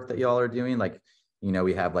invested in the work that y'all are doing? Like,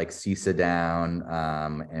 we have like CISA down,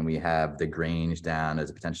 and we have the Grange down as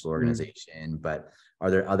a potential organization, but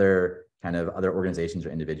are there other organizations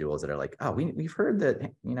or individuals that are like, oh, we've heard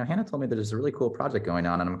that, Hannah told me there's a really cool project going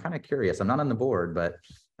on and I'm kind of curious. I'm not on the board, but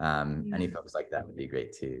any folks like that would be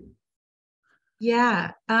great too.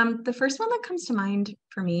 Yeah, the first one that comes to mind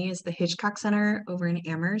for me is the Hitchcock Center over in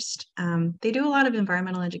Amherst. They do a lot of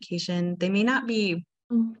environmental education. They may not be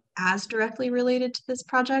as directly related to this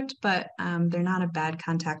project, but they're not a bad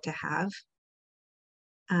contact to have.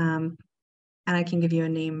 And I can give you a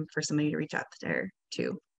name for somebody to reach out to there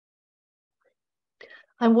too.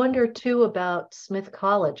 I wonder too about Smith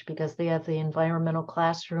College, because they have the environmental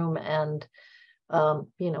classroom and the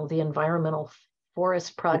environmental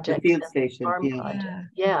forest project, the field station.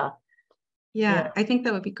 Yeah, I think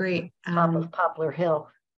that would be great. Top of Poplar Hill.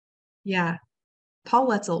 Yeah, Paul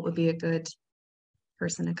Wetzel would be a good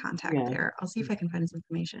person to contact there. I'll see if I can find his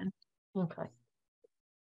information. Okay.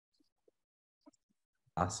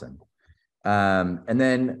 Awesome. And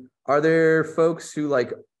then are there folks who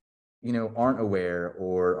like, aren't aware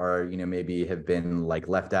or are, maybe have been like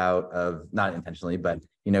left out of, not intentionally, but,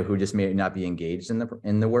 who just may not be engaged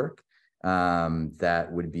in the work,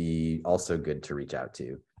 that would be also good to reach out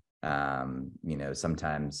to?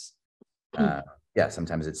 Sometimes,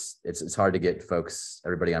 sometimes it's hard to get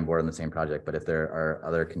everybody on board on the same project, but if there are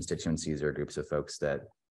other constituencies or groups of folks that,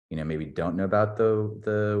 maybe don't know about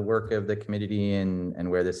the work of the committee and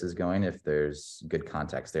where this is going, if there's good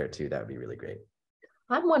context there too, that would be really great.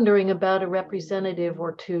 I'm wondering about a representative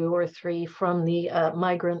or two or three from the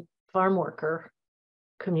migrant farm worker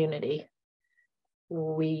community.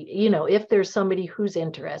 If there's somebody who's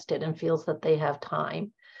interested and feels that they have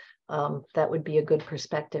time, that would be a good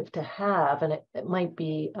perspective to have. And it might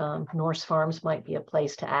be, Norse Farms might be a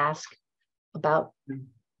place to ask about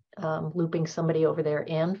looping somebody over there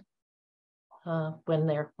in when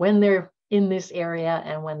they're in this area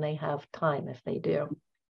and when they have time, if they do.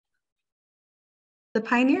 The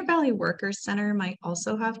Pioneer Valley Workers Center might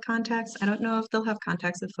also have contacts. I don't know if they'll have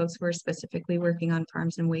contacts with folks who are specifically working on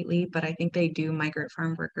farms in Whately, but I think they do migrant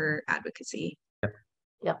farm worker advocacy.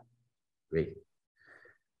 Yep. Great.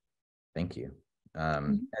 Thank you.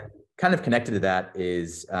 And kind of connected to that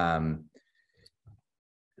is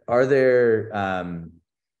are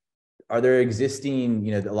there existing,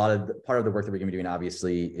 you know, a lot of part of the work that we're going to be doing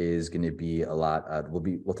obviously is going to be a lot of,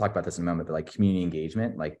 we'll talk about this in a moment, but like community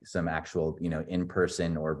engagement, like some actual, you know,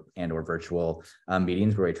 in-person or virtual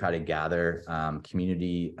meetings where we try to gather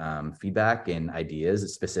community feedback and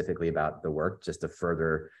ideas specifically about the work, just to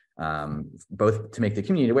further both to make the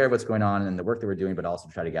community aware of what's going on and the work that we're doing, but also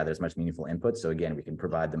try to gather as much meaningful input. So again, we can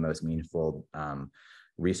provide the most meaningful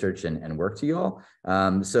research and work to you all.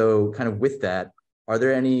 So kind of with that, are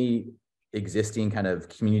there any existing kind of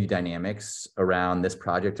community dynamics around this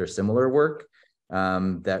project or similar work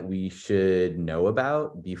that we should know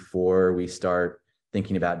about before we start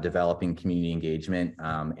thinking about developing community engagement,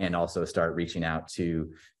 and also start reaching out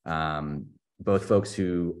to both folks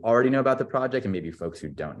who already know about the project and maybe folks who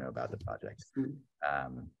don't know about the project?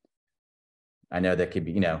 I know that could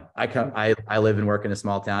be, you know, I live and work in a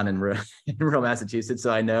small town in rural Massachusetts, so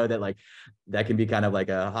I know that like that can be kind of like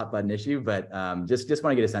a hot button issue, but just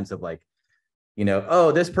want to get a sense of like, you know,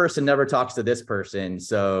 oh, this person never talks to this person,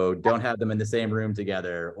 so don't have them in the same room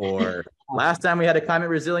together. Or last time we had a climate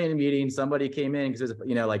resilient meeting, somebody came in because,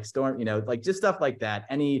 you know, like storm, you know, like just stuff like that.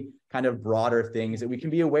 Any kind of broader things that we can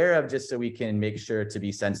be aware of, just so we can make sure to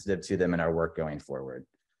be sensitive to them in our work going forward.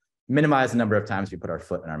 Minimize the number of times we put our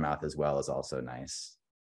foot in our mouth as well is also nice.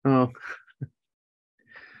 Oh.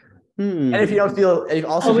 And if you don't feel,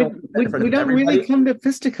 also we don't really come to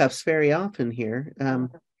fisticuffs very often here.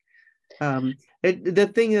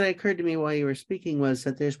 The thing that occurred to me while you were speaking was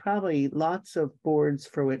that there's probably lots of boards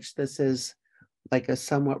for which this is like a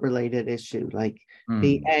somewhat related issue, like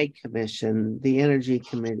the Ag Commission, the Energy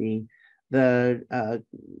Committee, the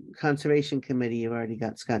Conservation Committee. You've already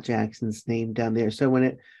got Scott Jackson's name down there. So when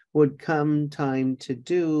it would come time to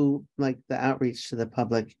do like the outreach to the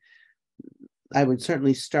public, I would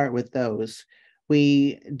certainly start with those.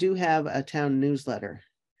 We do have a town newsletter,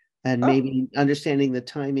 and maybe understanding the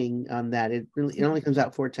timing on that. It only comes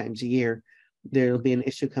out 4 times a year. There'll be an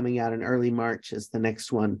issue coming out in early March is the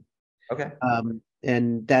next one. Okay.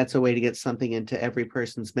 And that's a way to get something into every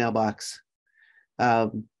person's mailbox,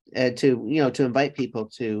 to, you know, to invite people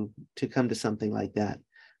to come to something like that.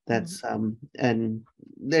 That's and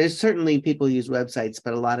there's certainly people use websites,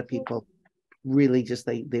 but a lot of people really just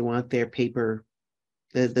they want their paper.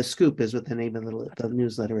 The scoop is what the name of the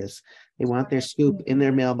newsletter is. They want their scoop in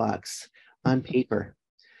their mailbox on paper.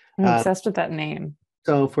 I'm obsessed with that name.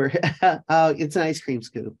 So for it's an ice cream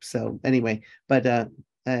scoop. So anyway, but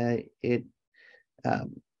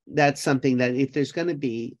that's something that if there's going to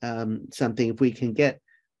be something, if we can get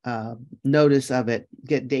notice of it,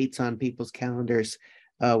 get dates on people's calendars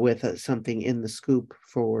with something in the scoop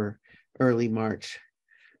for early March,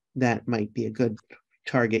 that might be a good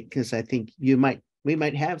target, because I think we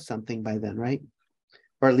might have something by then, right?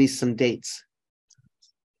 Or at least some dates.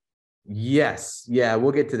 Yes. Yeah,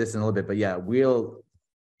 we'll get to this in a little bit, but yeah,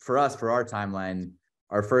 for our timeline,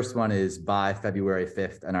 our first one is by February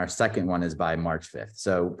 5th and our second one is by March 5th.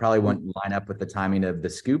 So probably won't line up with the timing of the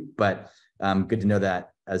scoop, but good to know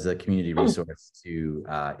that as a community resource to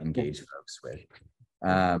engage folks with.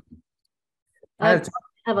 I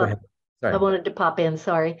wanted to pop in,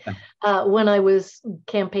 sorry. When I was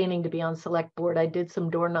campaigning to be on select board, I did some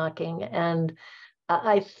door knocking, and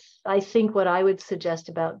I think what I would suggest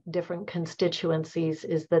about different constituencies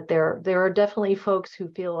is that there are definitely folks who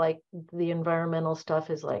feel like the environmental stuff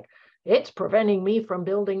is like, it's preventing me from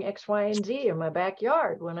building X, Y, and Z in my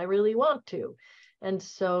backyard when I really want to. And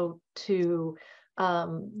so to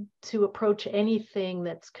approach anything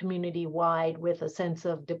that's community wide with a sense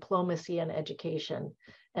of diplomacy and education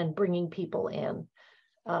and bringing people in,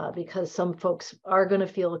 because some folks are going to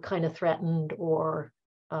feel kind of threatened or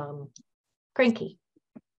cranky.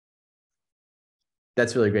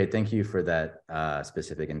 That's really great. Thank you for that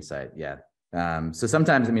specific insight. Yeah. So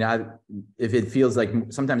sometimes, I mean, if it feels like,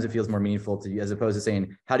 sometimes it feels more meaningful to you, as opposed to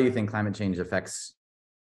saying, how do you think climate change affects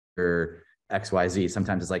your XYZ?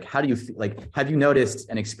 Sometimes it's like, how do you have you noticed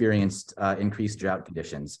and experienced increased drought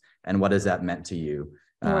conditions, and what has that meant to you?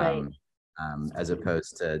 Right. As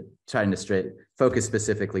opposed to trying to focus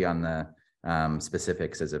specifically on the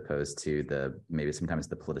specifics, as opposed to maybe sometimes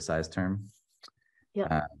the politicized term.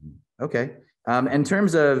 Yeah. Okay. In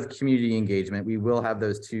terms of community engagement, we'll be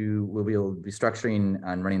structuring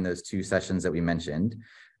and running those 2 sessions that we mentioned.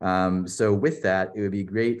 So with that, it would be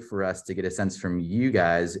great for us to get a sense from you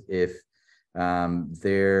guys if I'm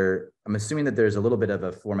assuming that there's a little bit of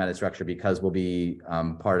a formatted structure, because we'll be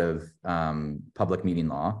part of public meeting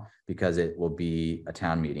law, because it will be a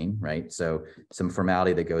town meeting, right? So some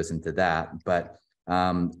formality that goes into that, but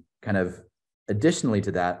kind of additionally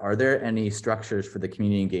to that, are there any structures for the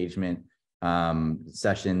community engagement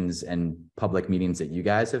sessions and public meetings that you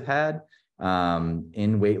guys have had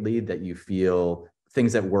in Whately that you feel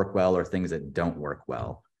things that work well or things that don't work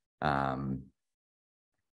well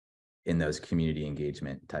in those community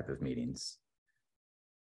engagement type of meetings?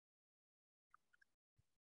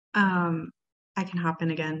 I can hop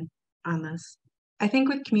in again on this. I think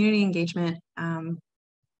with community engagement,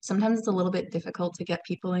 sometimes it's a little bit difficult to get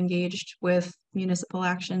people engaged with municipal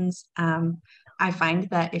actions. I find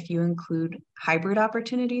that if you include hybrid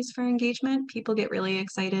opportunities for engagement, people get really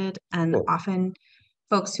excited, and Cool. often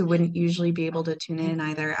folks who wouldn't usually be able to tune in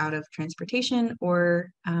either out of transportation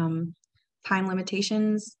or time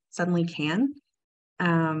limitations suddenly can.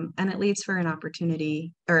 And it leads for an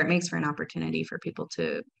opportunity, or it makes for an opportunity for people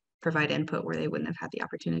to provide input where they wouldn't have had the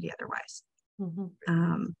opportunity otherwise.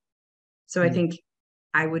 So I think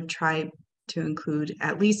I would try to include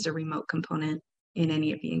at least a remote component in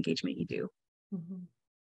any of the engagement you do.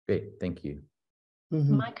 Great, thank you.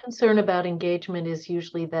 My concern about engagement is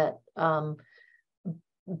usually that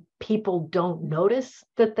people don't notice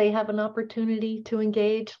that they have an opportunity to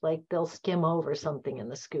engage, like they'll skim over something in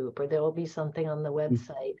the scoop, or there will be something on the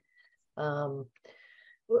website.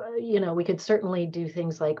 You know, we could certainly do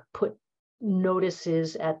things like put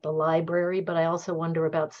notices at the library, but I also wonder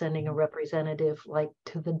about sending a representative like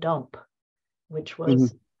to the dump, which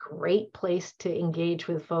was a great place to engage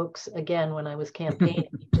with folks. Again, when I was campaigning,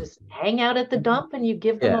 you just hang out at the dump and you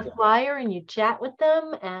give them a flyer and you chat with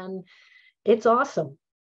them, and it's awesome.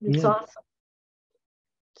 It's awesome.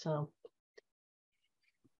 So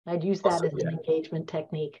I'd use that as an engagement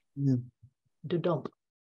technique. Do dump.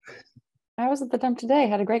 I was at the dump today,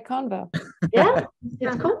 had a great convo. Yeah,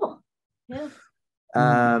 it's cool. Yeah.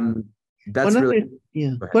 That's really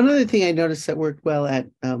one other thing I noticed that worked well at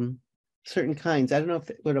certain kinds. I don't know if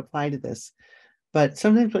it would apply to this, but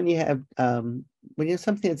sometimes when you have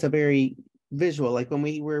something that's a very visual, like when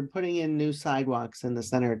we were putting in new sidewalks in the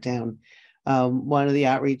center of town, one of the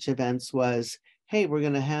outreach events was, hey, we're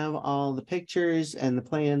going to have all the pictures and the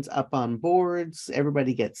plans up on boards.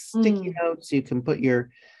 Everybody gets sticky notes. You can put your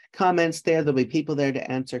comments there. There'll be people there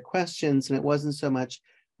to answer questions. And it wasn't so much,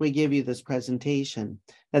 we give you this presentation.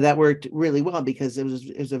 Now that worked really well because it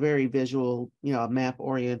was a very visual, map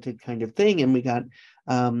oriented kind of thing. And we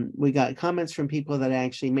got comments from people that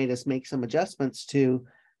actually made us make some adjustments to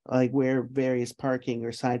like where various parking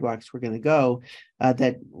or sidewalks were going to go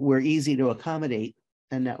that were easy to accommodate.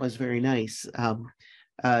 And that was very nice.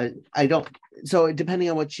 So depending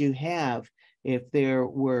on what you have, if there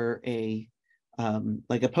were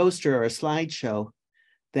like a poster or a slideshow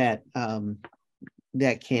that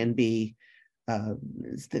that can be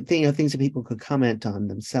things that people could comment on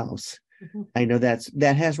themselves. I know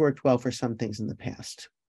that has worked well for some things in the past.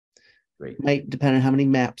 Great. Might depend on how many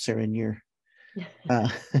maps are in your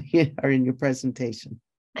presentation.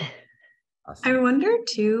 Awesome. I wonder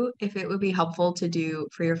too if it would be helpful to do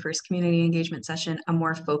for your first community engagement session a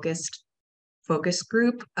more focus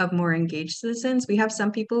group of more engaged citizens. We have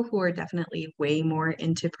some people who are definitely way more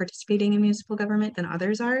into participating in municipal government than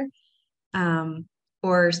others are,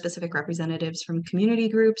 or specific representatives from community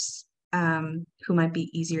groups who might be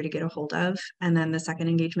easier to get a hold of. And then the second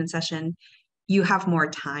engagement session, you have more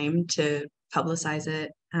time to publicize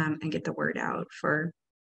it and get the word out for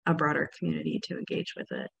a broader community to engage with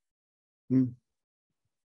it.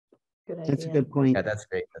 Good idea. That's a good point. Yeah, that's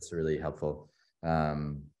great. That's a really helpful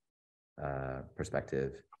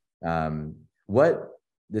perspective.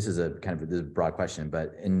 This is a kind of a broad question,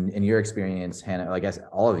 but in your experience, Hannah, I guess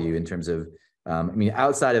all of you in terms of,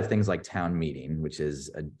 outside of things like town meeting, which is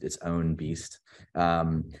its own beast,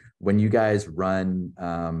 when you guys run,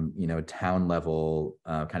 town level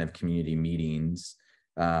kind of community meetings,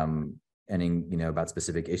 and about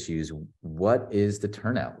specific issues, what is the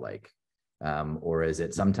turnout like? Or is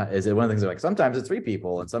it one of the things like sometimes it's 3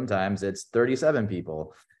 people and sometimes it's 37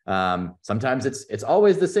 people. Sometimes it's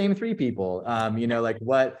always the same 3 people. Like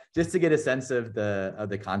what, just to get a sense of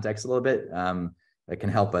the context a little bit, that can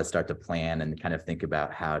help us start to plan and kind of think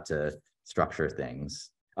about how to structure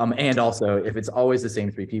things. And also if it's always the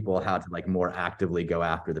same 3 people, how to like more actively go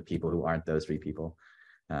after the people who aren't those 3 people.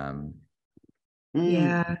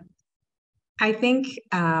 Yeah, I think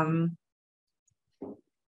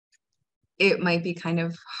it might be kind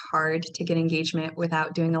of hard to get engagement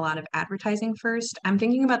without doing a lot of advertising first. I'm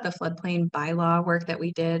thinking about the floodplain bylaw work that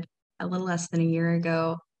we did a little less than a year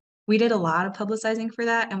ago. We did a lot of publicizing for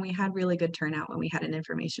that, and we had really good turnout when we had an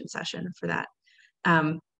information session for that.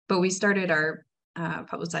 But we started our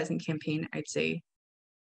publicizing campaign, I'd say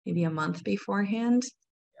maybe a month beforehand,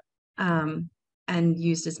 and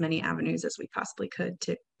used as many avenues as we possibly could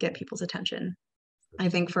to get people's attention. I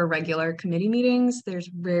think for regular committee meetings, there's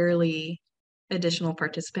rarely additional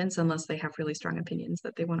participants unless they have really strong opinions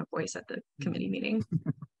that they want to voice at the committee meeting.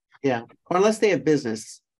 Yeah, or unless they have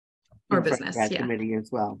business. Or in front of business, that yeah. committee as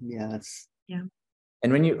well. Yeah, that's.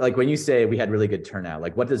 And when you say we had really good turnout,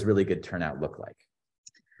 like what does really good turnout look like?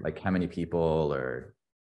 Like how many people or?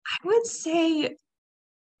 I would say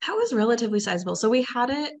that was relatively sizable. So we had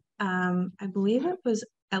it, I believe it was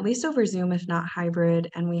at least over Zoom, if not hybrid.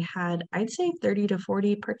 And we had, I'd say 30 to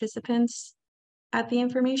 40 participants at the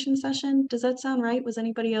information session. Does that sound right? Was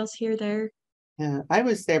anybody else here there? Yeah, I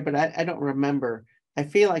was there, but I don't remember. I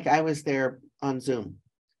feel like I was there on Zoom.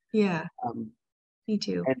 Yeah, Um, me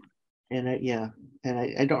too. and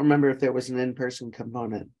I don't remember if there was an in-person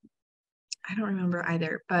component. I don't remember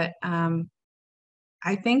either, but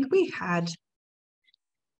I think we had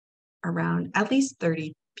around at least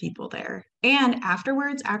 30 people there. And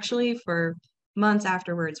afterwards, actually, for months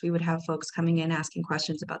afterwards, we would have folks coming in asking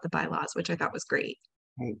questions about the bylaws, which I thought was great.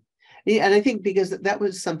 Right. Yeah, and I think because that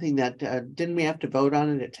was something that didn't we have to vote on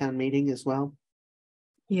it at town meeting as well?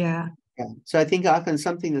 Yeah. Yeah. So I think often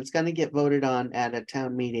something that's going to get voted on at a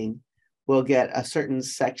town meeting will get a certain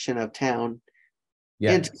section of town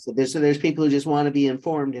interested. There's people who just want to be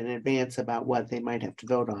informed in advance about what they might have to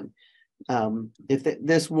vote on. If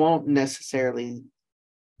this won't necessarily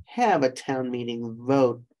have a town meeting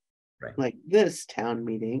vote like this town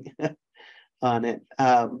meeting on it.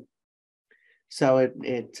 So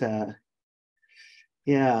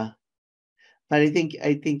yeah. But I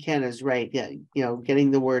think Ken is right. Yeah,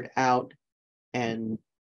 getting the word out and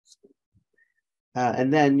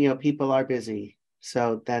then people are busy.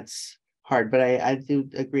 So that's hard. But I do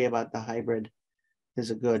agree about the hybrid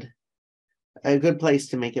is a good place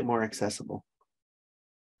to make it more accessible.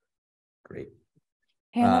 Great.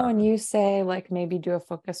 Hannah, when you say like maybe do a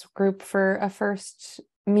focus group for a first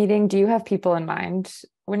meeting, do you have people in mind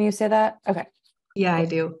when you say that? Okay. Yeah, I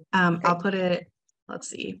do. I'll put it, let's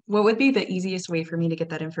see, what would be the easiest way for me to get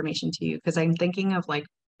that information to you? Because I'm thinking of like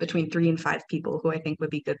between 3 and 5 people who I think would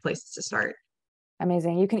be good places to start.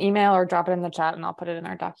 Amazing. You can email or drop it in the chat and I'll put it in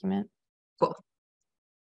our document. Cool.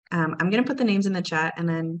 I'm going to put the names in the chat, and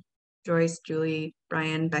then Joyce, Julie,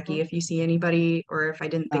 Brian, Becky, if you see anybody or if I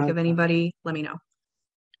didn't think of anybody, let me know.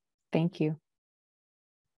 Thank you.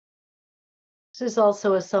 This is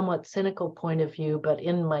also a somewhat cynical point of view, but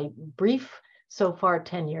in my brief so far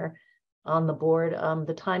tenure on the board,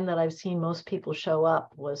 the time that I've seen most people show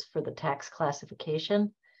up was for the tax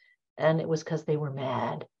classification, and it was because they were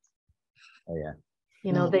mad. Oh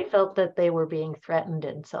yeah. They felt that they were being threatened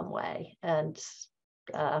in some way. And,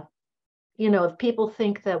 if people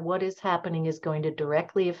think that what is happening is going to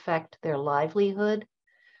directly affect their livelihood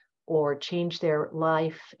or change their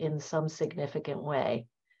life in some significant way,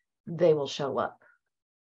 they will show up.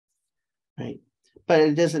 Right. But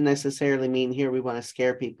it doesn't necessarily mean here we want to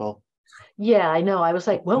scare people. Yeah, I know. I was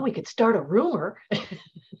like, well, we could start a rumor.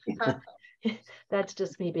 That's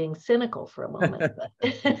just me being cynical for a moment.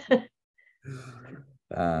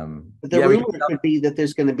 The rumor could be that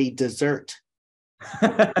there's going to be dessert.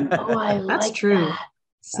 Oh, I like That's true. that.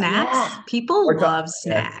 Snacks. Yeah. People love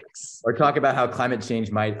snacks. Or talk about how climate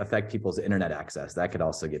change might affect people's internet access. That could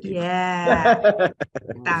also get people. Yeah,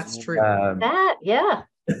 that's true. Yeah.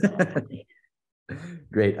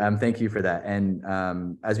 Great. Thank you for that. And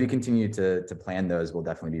as we continue to plan those, we'll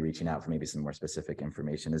definitely be reaching out for maybe some more specific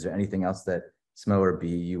information. Is there anything else that Smo or B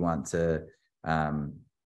you want to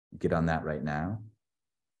get on that right now?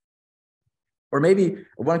 Or maybe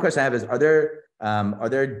one question I have is, are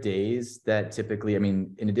there days that typically, I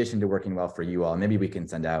mean, in addition to working well for you all, maybe we can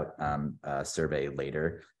send out a survey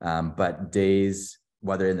later, but days,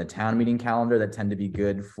 whether in the town meeting calendar, that tend to be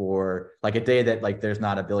good for like a day that like there's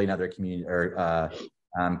not a billion other community or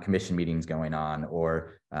commission meetings going on,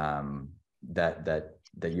 or that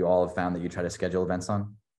you all have found that you try to schedule events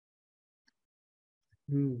on?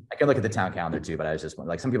 I can look at the town calendar too, but I was just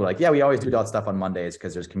like, some people are like, yeah, we always do that stuff on Mondays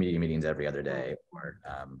because there's community meetings every other day. Or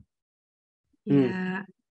yeah,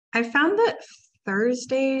 I found that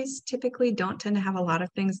Thursdays typically don't tend to have a lot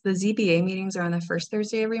of things. The ZBA meetings are on the first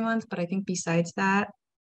Thursday every month, but I think besides that,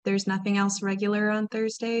 there's nothing else regular on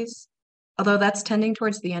Thursdays. Although that's tending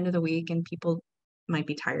towards the end of the week and people might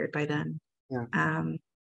be tired by then. Yeah.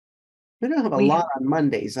 We don't have a lot on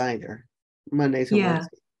Mondays either. Mondays and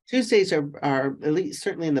Wednesdays. Tuesdays are at least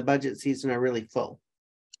certainly in the budget season are really full.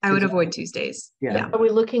 I would avoid Tuesdays. Yeah. Are we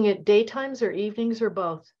looking at daytimes or evenings or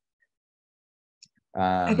both?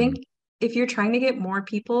 I think if you're trying to get more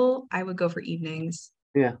people, I would go for evenings.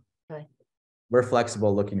 Yeah. Okay. We're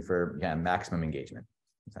flexible, looking for maximum engagement,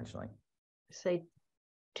 essentially. Say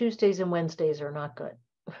Tuesdays and Wednesdays are not good.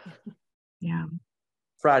 Yeah.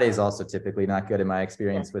 Friday's also typically not good in my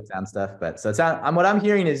experience with town stuff, but so what I'm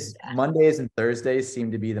hearing is Mondays and Thursdays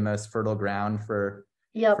seem to be the most fertile ground for.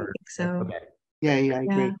 Yep. I think so. Okay. Yeah, I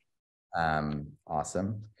agree.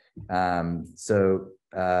 Awesome. So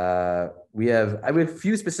I have a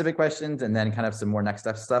few specific questions and then kind of some more next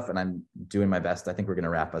step stuff, and I'm doing my best. I think we're going to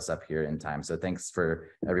wrap us up here in time. So thanks for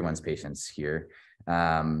everyone's patience here.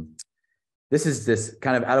 This is just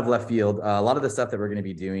kind of out of left field. A lot of the stuff that we're going to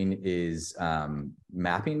be doing is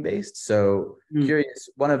mapping based. So curious,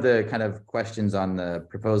 one of the kind of questions on the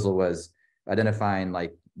proposal was identifying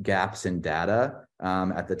like gaps in data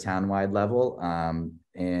at the town-wide level.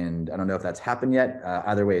 And I don't know if that's happened yet.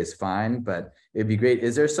 Either way is fine, but it'd be great.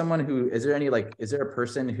 Is there a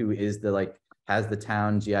person who is has the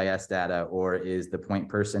town GIS data or is the point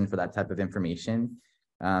person for that type of information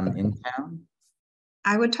in town?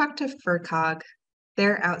 I would talk to FERCog.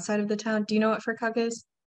 They're outside of the town. Do you know what FERCog is?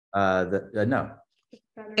 No.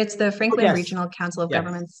 It's the Franklin yes. Regional Council of Yes.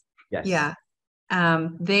 Governments. Yes. Yeah.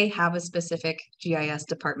 They have a specific GIS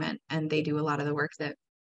department and they do a lot of the work that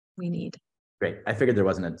we need. Great. I figured there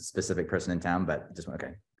wasn't a specific person in town, but just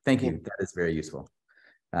okay. Thank you. That is very useful.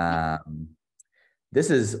 This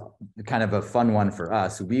is kind of a fun one for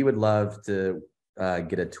us. We would love to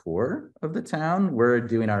get a tour of the town. We're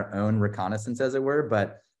doing our own reconnaissance, as it were,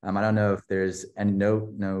 but I don't know if there's any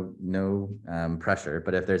no pressure,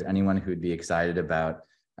 but if there's anyone who'd be excited about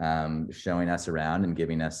showing us around and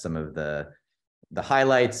giving us some of the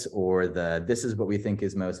highlights or this is what we think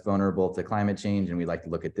is most vulnerable to climate change, and we'd like to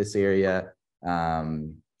look at this area.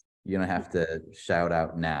 You don't have to shout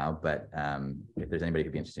out now, but if there's anybody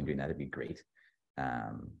who'd be interested in doing that, it'd be great.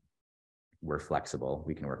 We're flexible.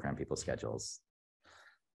 We can work around people's schedules.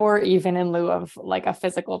 Or even in lieu of like a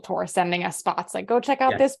physical tour, sending us spots like, go check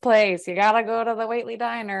out this place. You got to go to the Whately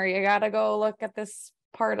Diner. You got to go look at this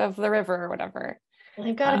part of the river or whatever.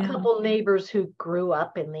 I've got a couple neighbors who grew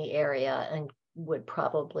up in the area and would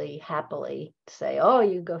probably happily say, oh,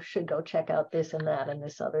 you should go check out this and that and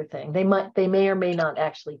this other thing. They may or may not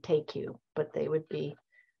actually take you, but they would be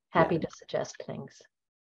happy to suggest things.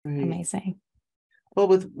 Right. Amazing. Well,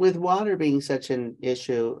 with water being such an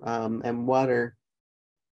issue, and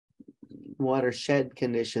watershed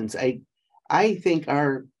conditions, I think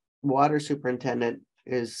our water superintendent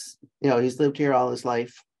is, he's lived here all his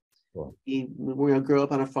life. Cool. He grew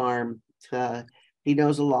up on a farm. He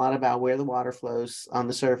knows a lot about where the water flows on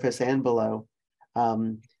the surface and below.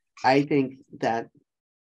 I think that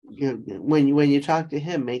when you talk to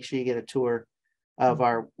him, make sure you get a tour of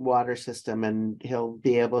our water system, and he'll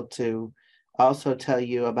be able to also tell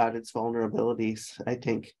you about its vulnerabilities. I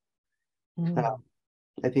think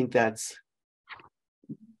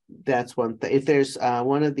that's one thing. If there's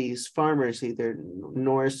one of these farmers, either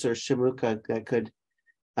Norris or Shamuka, that could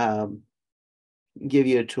give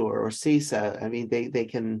you a tour, or CISA, I mean, they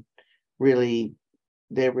can really,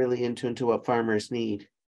 they're really in tune to what farmers need.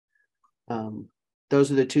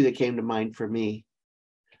 Those are the two that came to mind for me.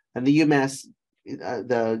 And the UMass,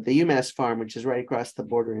 the UMass farm, which is right across the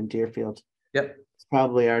border in Deerfield. Yep. It's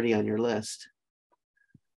probably already on your list.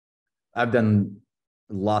 I've done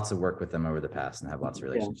lots of work with them over the past and have lots of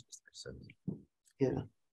relationships there. So yeah.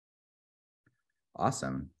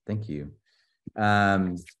 Awesome. Thank you.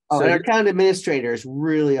 So our town administrator is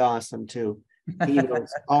really awesome too. He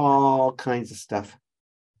knows all kinds of stuff.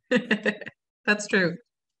 That's true.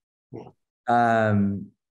 Yeah.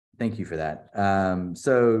 Thank you for that.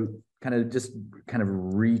 So kind of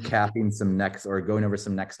recapping some going over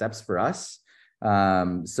some next steps for us.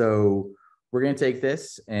 So we're going to take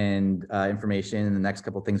this and information and the next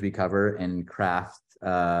couple of things we cover and craft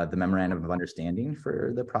the memorandum of understanding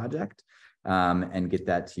for the project, and get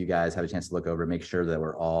that to you guys, have a chance to look over, make sure that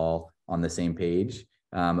we're all on the same page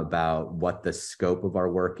about what the scope of our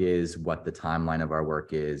work is, what the timeline of our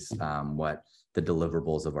work is, what the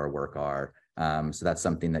deliverables of our work are. So that's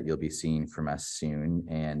something that you'll be seeing from us soon.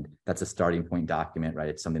 And that's a starting point document, right?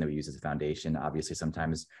 It's something that we use as a foundation. Obviously,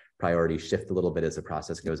 sometimes priorities shift a little bit as the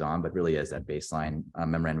process goes on, but really as that baseline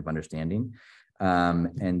memorandum of understanding.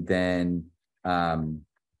 And then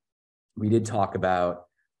we did talk about,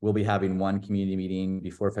 we'll be having one community meeting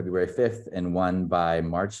before February 5th and one by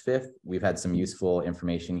March 5th. We've had some useful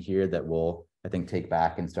information here that we'll, I think, take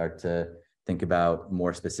back and start to think about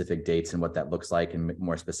more specific dates and what that looks like and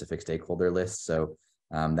more specific stakeholder lists. So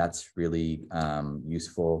that's really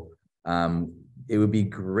useful. It would be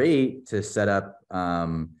great to set up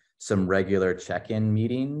some regular check-in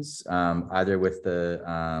meetings, either with the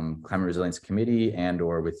Climate Resilience Committee and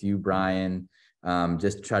or with you, Brian,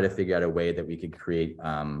 just try to figure out a way that we could create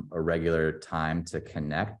a regular time to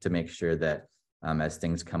connect, to make sure that as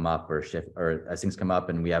things come up or shift, or as things come up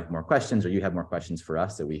and we have more questions, or you have more questions for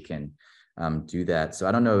us, that we can do that. So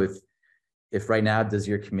I don't know if right now, does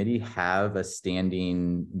your committee have a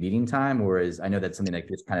standing meeting time, or I know that's something that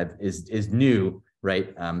just kind of is new,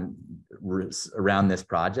 right? Around this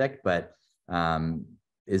project, but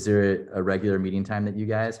is there a regular meeting time that you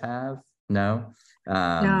guys have? No.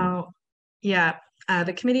 No. Yeah.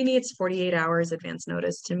 The committee needs 48 hours advance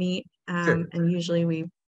notice to meet. Sure. And usually we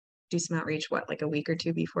do some outreach, like a week or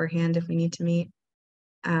two beforehand if we need to meet.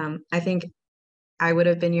 I think I would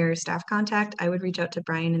have been your staff contact. I would reach out to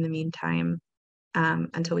Brian in the meantime,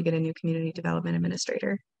 until we get a new community development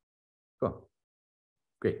administrator. Cool.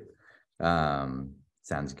 Great.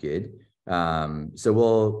 Sounds good.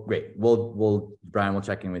 So Brian, we'll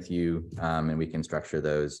check in with you, and we can structure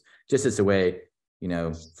those just as a way,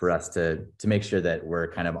 for us to make sure that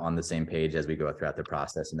we're kind of on the same page as we go throughout the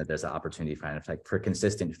process, and that there's an opportunity for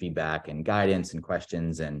consistent feedback and guidance and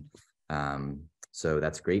questions. And so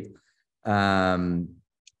that's great.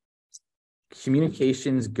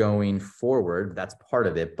 Communications going forward, that's part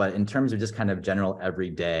of it. But in terms of just kind of general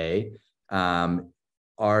everyday, what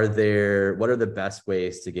are the best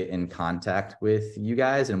ways to get in contact with you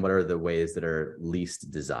guys, and what are the ways that are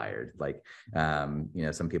least desired? Like,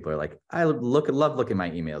 some people are like, I love looking at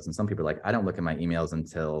my emails, and some people are like, I don't look at my emails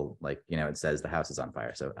until it says the house is on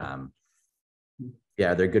fire. So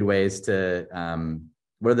yeah, there are good ways to,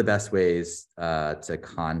 what are the best ways to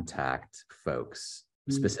contact folks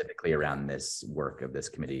specifically around this work of this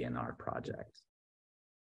committee and our project?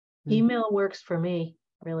 Email works for me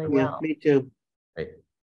really well. Me too. Great.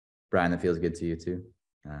 Brian, that feels good to you too.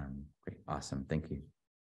 Great. Awesome. Thank you.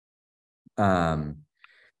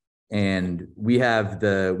 And we have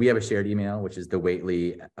a shared email, which is the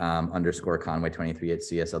Whately _ Conway23 at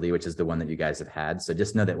CSLD, which is the one that you guys have had. So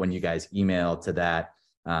just know that when you guys email to that,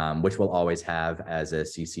 which we'll always have as a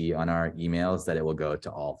CC on our emails, that it will go to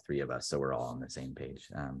all three of us, so we're all on the same page.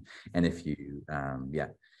 And if you,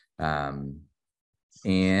 and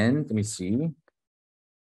let me see.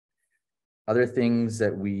 Other things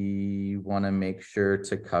that we want to make sure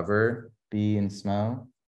to cover, B and SMO,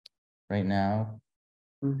 right now.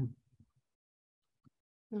 No,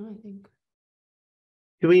 I think.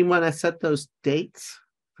 Do we want to set those dates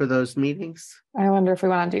for those meetings? I wonder if we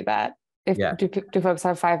want to do that. Do folks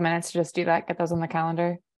have 5 minutes to just do that? Get those on the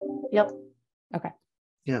calendar? Yep. Okay.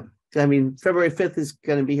 Yeah. I mean, February 5th is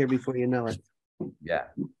going to be here before you know it. Yeah.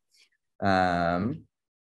 Let's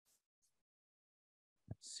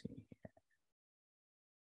see.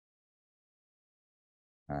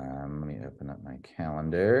 Let me open up my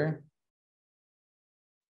calendar.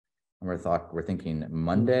 And we're thinking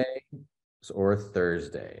Mondays or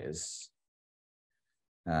Thursdays.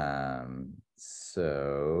 It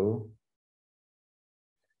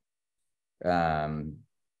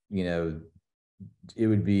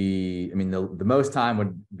would be, the most time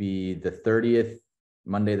would be the 30th,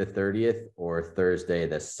 Monday the 30th, or Thursday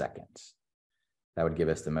the 2nd. That would give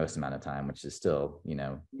us the most amount of time, which is still,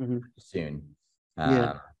 soon.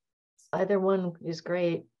 Yeah. Either one is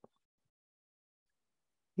great.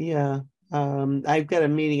 Yeah. I've got a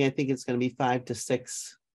meeting, I think it's going to be 5 to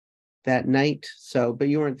 6 that night. So, but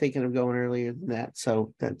you weren't thinking of going earlier than that.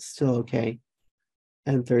 So that's still okay.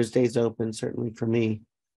 And Thursday's open, certainly for me.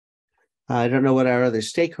 I don't know what our other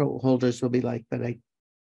stakeholders will be like, but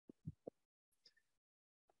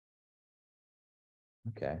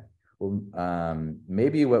Okay. Well,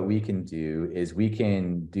 maybe what we can do is we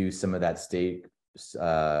can do some of that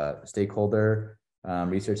stakeholder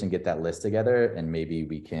research and get that list together, and maybe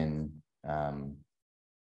we can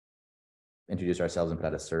introduce ourselves and put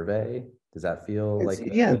out a survey. Does that feel like?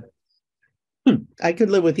 Yeah. I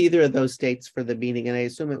could live with either of those dates for the meeting, and I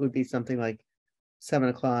assume it would be something like 7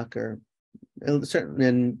 o'clock or certain,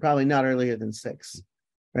 and probably not earlier than 6,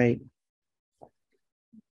 right?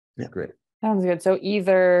 Yeah, great. Sounds good. So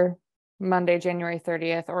either Monday, January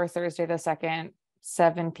 30th or Thursday the 2nd,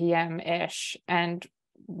 7 p.m. ish. And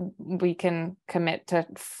we can commit to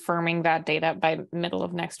firming that date up by middle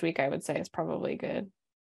of next week, I would say is probably good.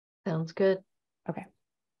 Sounds good. Okay.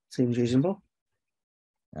 Seems reasonable.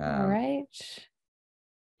 All right.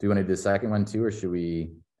 Do you want to do the second one too, or should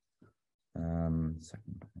we?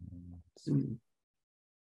 Second.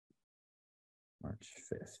 March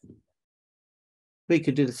 5th. We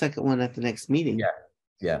could do the second one at the next meeting.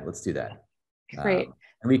 Yeah, let's do that. Great.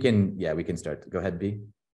 And we can start. Go ahead, B.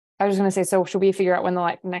 I was just gonna say, so should we figure out when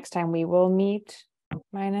the next time we will meet,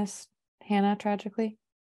 minus Hannah, tragically?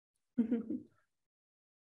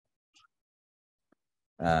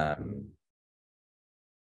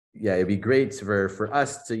 Yeah, it'd be great for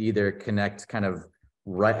us to either connect kind of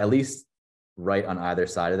right, at least right on either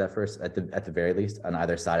side of that at the very least, on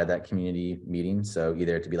either side of that community meeting. So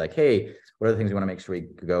either to be like, hey, what are the things we want to make sure we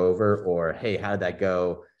go over, or hey, how did that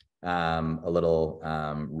go? A little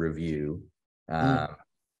review.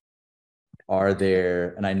 Are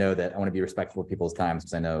there, and I know that I want to be respectful of people's times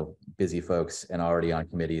because I know busy folks and already on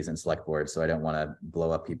committees and select boards, so I don't want to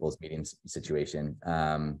blow up people's meetings situation.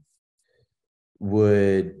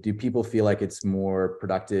 Do people feel like it's more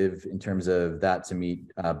productive in terms of that to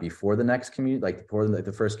meet before the next community, like before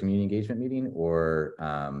the first community engagement meeting, or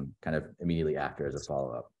kind of immediately after as a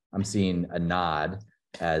follow-up? I'm seeing a nod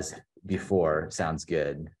as before. Sounds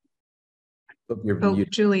good.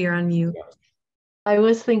 Julie, you're on mute. I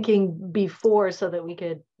was thinking before so that we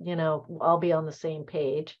could, all be on the same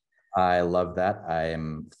page. I love that. I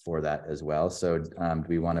am for that as well. So do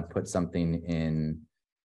we want to put something in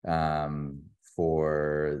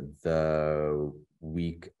for the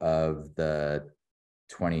week of the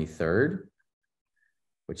 23rd,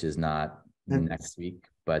 which is not next week,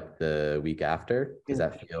 but the week after? Does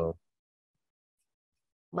that feel?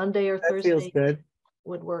 Monday or Thursday feels good.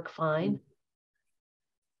 Would work fine.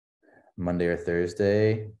 Monday or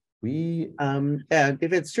Thursday. Yeah,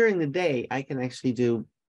 if it's during the day, I can actually do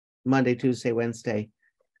Monday, Tuesday, Wednesday,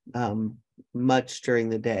 much during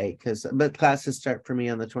the day, but classes start for me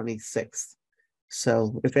on the 26th.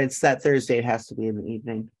 So if it's that Thursday, it has to be in the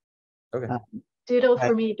evening. Okay. Ditto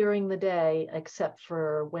for me during the day, except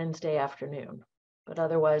for Wednesday afternoon, but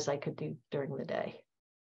otherwise I could do during the day.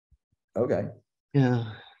 Okay. Yeah,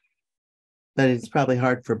 but it's probably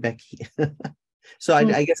hard for Becky. So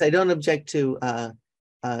I guess I don't object to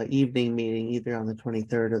evening meeting either on the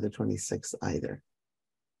 23rd or the 26th either.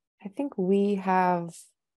 I think we have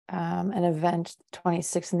an event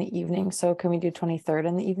 26th in the evening. So can we do 23rd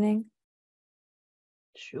in the evening?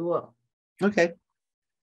 Sure. Okay.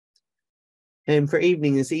 And for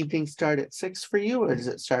evening, does evening start at 6 for you, or does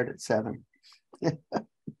it start at 7? That's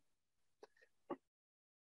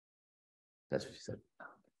what she said.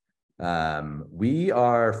 We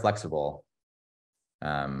are flexible.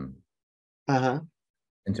 In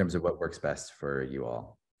terms of what works best for you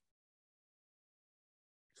all.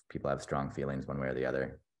 If people have strong feelings one way or the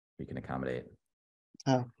other, we can accommodate.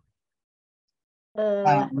 I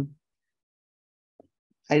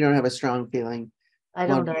don't have a strong feeling. I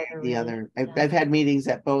don't know the other. I've had meetings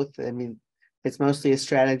at both. I mean, it's mostly a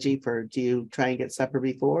strategy for, do you try and get supper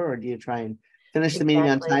before, or do you try and finish the meeting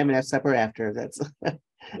on time and have supper after? That's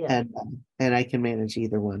and I can manage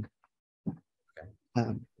either one.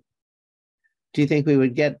 Okay. Do you think we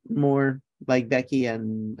would get more like Becky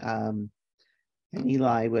and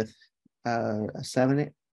Eli with a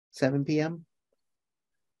 7 p.m.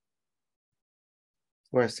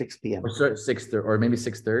 or a 6 p.m. Or 6 or maybe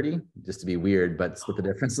 6:30, just to be weird, but split the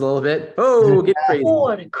difference a little bit. Oh, get crazy!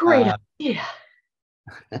 What a great idea!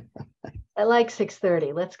 I like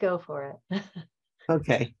 6:30. Let's go for it.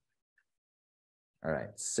 Okay. All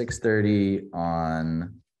right, 6:30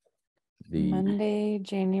 on the Monday,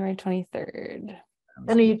 January 23rd.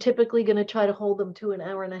 And are you typically going to try to hold them to an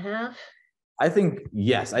hour and a half? I think,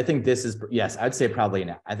 yes. I think this is, yes, I'd say probably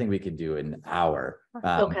I think we could do an hour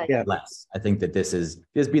less. I think that this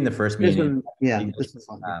being the first meeting, this is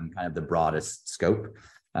kind of the broadest scope.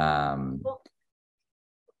 And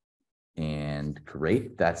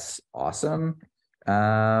great, that's awesome.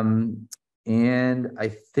 And I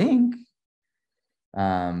think,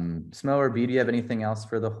 Smo or B, do you have anything else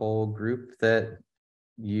for the whole group that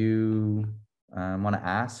you want to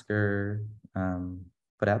ask or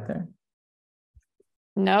put out there?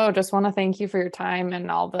 No, just want to thank you for your time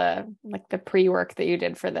and all the pre-work that you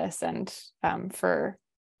did for this, and for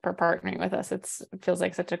partnering with us. It feels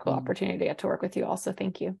like such a cool opportunity to get to work with you also.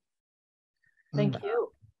 Thank you. Thank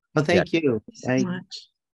you. Well, thank you so much.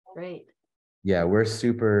 Great. Yeah, we're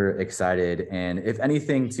super excited. And if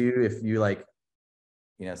anything too, if you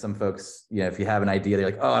some folks, if you have an idea, they're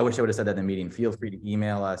like, oh, I wish I would have said that in the meeting, feel free to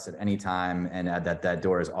email us at any time, and that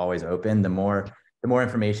door is always open. The more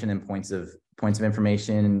information and points of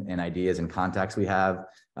information and ideas and contacts we have,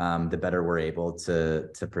 the better we're able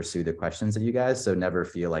to pursue the questions of you guys. So never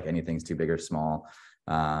feel like anything's too big or small.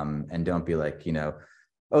 And don't be like,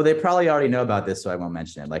 oh, they probably already know about this, so I won't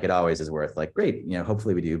mention it. Like, it always is worth great,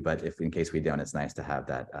 hopefully we do, but if in case we don't, it's nice to have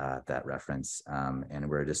that reference. And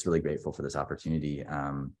we're just really grateful for this opportunity.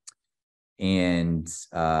 And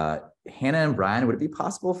Hannah and Brian, would it be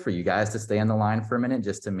possible for you guys to stay on the line for a minute,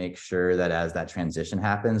 just to make sure that as that transition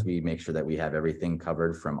happens, we make sure that we have everything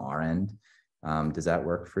covered from our end? Does that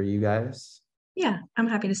work for you guys? Yeah, I'm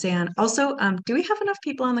happy to stay on. Also, do we have enough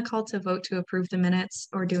people on the call to vote to approve the minutes,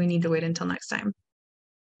 or do we need to wait until next time?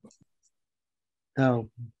 Oh,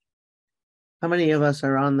 How many of us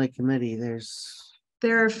are on the committee?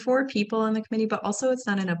 There are 4 people on the committee, but also it's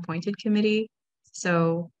not an appointed committee.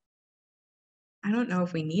 So I don't know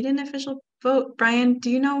if we need an official vote. Brian,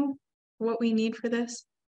 do you know what we need for this?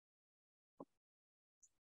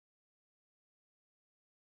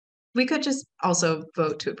 We could just also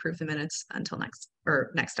vote to approve the minutes until next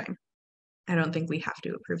time. I don't think we have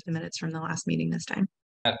to approve the minutes from the last meeting this time.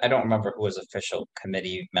 I don't remember who was official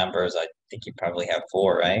committee members. I think you probably have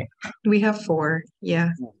 4, right? We have 4, yeah.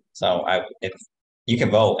 So if you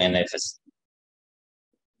can vote, and if it's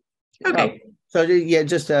Okay, So yeah,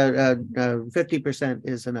 just 50%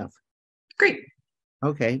 is enough. great.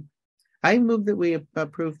 Okay. I move that we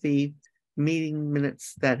approve the meeting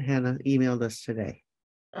minutes that Hannah emailed us today.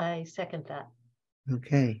 I second that.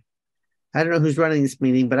 Okay. I don't know who's running this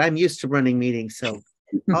meeting, but I'm used to running meetings. So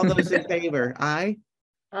all those in favor, aye?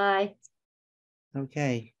 Aye.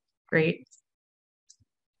 Okay. Great.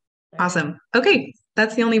 Awesome. Okay,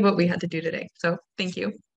 that's the only vote we had to do today. So thank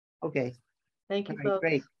you. Okay. Thank you, All right, folks.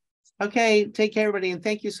 great. Okay, take care, everybody, and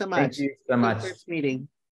thank you so much. Thank you so Good much. first meeting.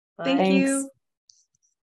 Bye. Thank Thanks. you.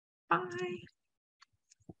 Bye.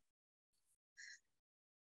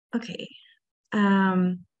 Okay.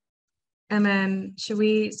 And then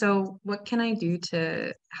so what can I do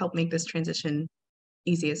to help make this transition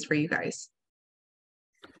easiest for you guys?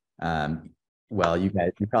 Well, you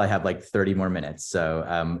probably have like 30 more minutes.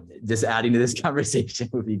 So just adding to this conversation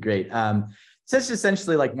would be great. So it's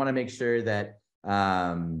essentially like want to make sure that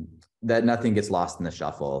that nothing gets lost in the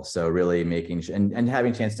shuffle. So really making sure and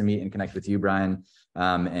having a chance to meet and connect with you, Brian,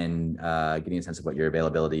 and getting a sense of what your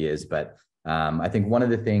availability is. But I think one of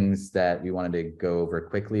the things that we wanted to go over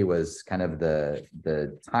quickly was kind of the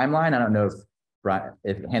timeline. I don't know if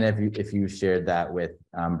Hannah, if you shared that with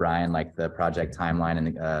Brian, like the project timeline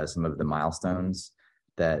and some of the milestones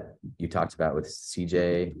that you talked about with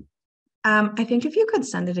CJ. I think if you could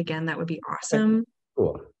send it again, that would be awesome.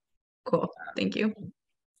 Cool. Cool. Thank you.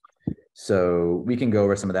 So we can go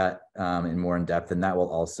over some of that in more in depth, and that will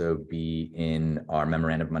also be in our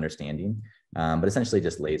memorandum of understanding. But essentially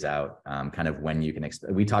just lays out kind of when you can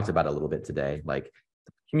expect. We talked about it a little bit today, like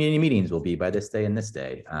community meetings will be by this day and this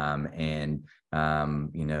day.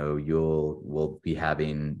 You know, we'll be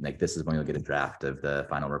having, like, this is when you'll get a draft of the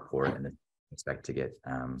final report and expect to get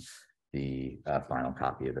the final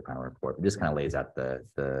copy of the final report. It just kind of lays out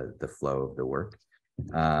the flow of the work.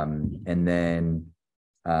 And then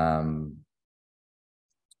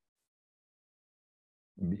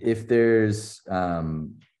if there's,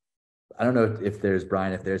 I don't know if there's,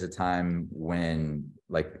 Brian, if there's a time when,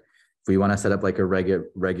 like, if we want to set up like a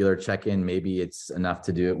regular check-in, maybe it's enough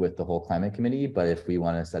to do it with the whole climate committee. But if we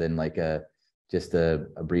want to set in like just a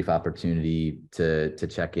brief opportunity to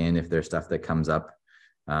check in if there's stuff that comes up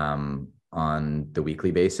on the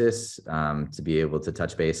weekly basis, to be able to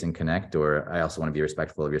touch base and connect. Or I also want to be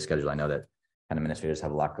respectful of your schedule. I know that kind of administrators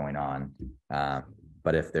have a lot going on.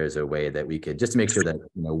 But if there's a way that we could, just to make sure that,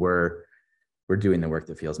 you know, we're doing the work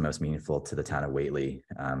that feels most meaningful to the town of Whately,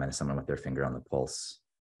 and as someone with their finger on the pulse,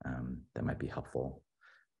 that might be helpful.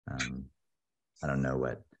 I don't know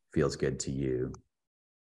what feels good to you.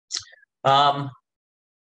 I'm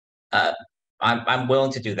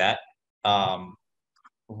willing to do that.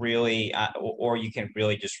 Really, or you can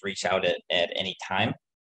really just reach out at any time.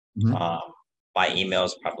 Mm-hmm. By email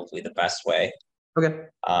is probably the best way. Okay.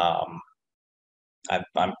 I'm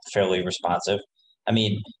fairly responsive. I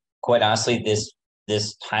mean, quite honestly,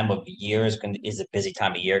 this time of year is a busy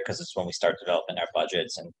time of year because it's when we start developing our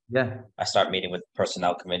budgets, and Yeah, I start meeting with the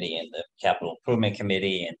personnel committee and the capital improvement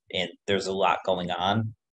committee, and there's a lot going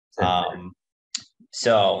on.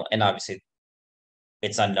 So, and obviously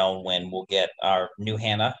it's unknown when we'll get our new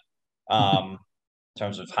Hannah, in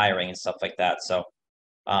terms of hiring and stuff like that. So,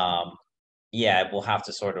 yeah, we'll have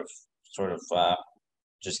to sort of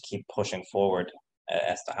just keep pushing forward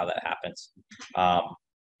as to how that happens.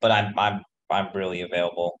 But I'm really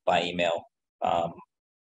available by email,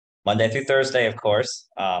 Monday through Thursday, of course.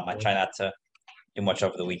 I try not to do much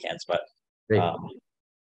over the weekends, but great.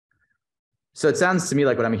 So it sounds to me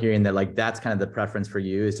like what I'm hearing, that like that's kind of the preference for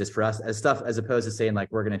you, is just for us as stuff, as opposed to saying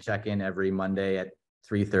like we're going to check in every Monday at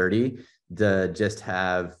 3:30, to just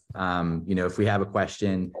have, you know, if we have a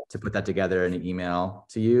question, to put that together in an email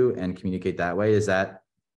to you and communicate that way. Is that?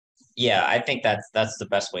 Yeah, I think that's the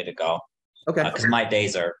best way to go. Okay. Because my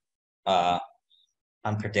days are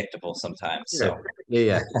unpredictable sometimes. So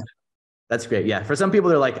yeah. That's great. Yeah. For some people,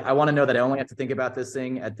 they're like, I want to know that I only have to think about this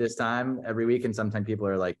thing at this time every week. And sometimes people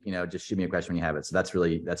are like, you know, just shoot me a question when you have it. So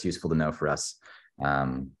that's useful to know for us.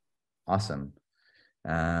 Awesome.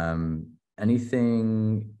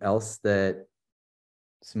 Anything else that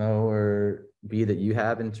Smo or B, that you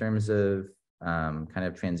have in terms of kind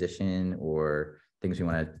of transition or things we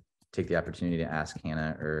want to take the opportunity to ask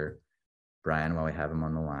Hannah or Brian while we have them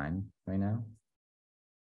on the line right now?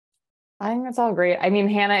 I think that's all great. I mean,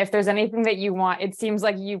 Hannah, if there's anything that you want, it seems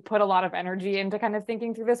like you put a lot of energy into kind of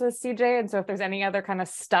thinking through this with CJ. And so if there's any other kind of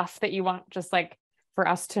stuff that you want just like for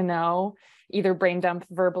us to know, either brain dump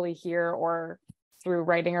verbally here or through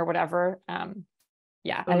writing or whatever.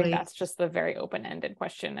 Yeah, I think that's just the very open-ended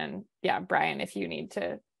question. And yeah, Brian, if you need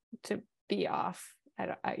to be off,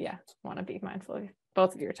 I want to be mindful of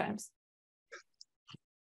both of your times.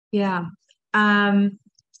 Yeah.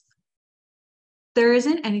 There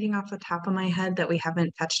isn't anything off the top of my head that we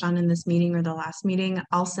haven't touched on in this meeting or the last meeting.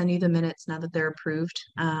 I'll send you the minutes now that they're approved.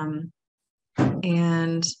 And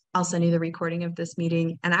I'll send you the recording of this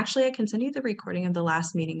meeting. And actually, I can send you the recording of the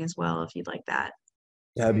last meeting as well, if you'd like that.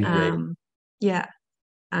 That'd be great. Yeah.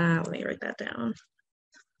 Let me write that down.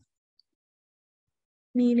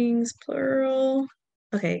 Meetings, plural.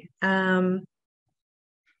 Okay.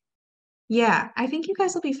 Yeah, I think you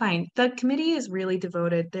guys will be fine. The committee is really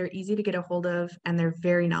devoted. They're easy to get a hold of and they're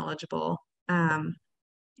very knowledgeable. I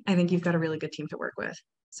think you've got a really good team to work with.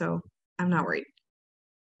 So I'm not worried.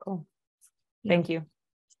 Cool. Yeah. Thank you.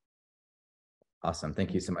 Awesome.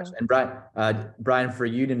 Thank you so much. And Brian, for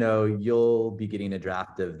you to know, you'll be getting a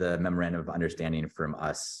draft of the memorandum of understanding from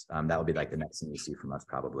us. That will be like the next thing you see from us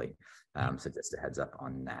probably. So just a heads up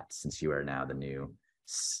on that, since you are now the new,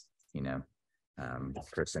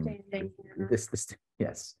 person.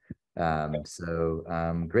 Yes.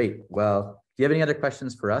 Great. Well, do you have any other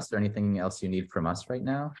questions for us or anything else you need from us right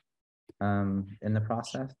now in the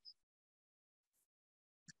process?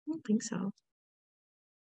 I don't think so.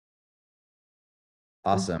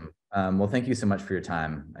 Awesome. Well, thank you so much for your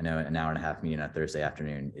time. I know an hour and a half meeting on a Thursday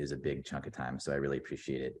afternoon is a big chunk of time, so I really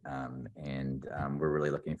appreciate it. We're really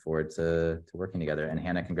looking forward to working together. And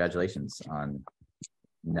Hannah, congratulations on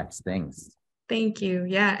next things. Thank you.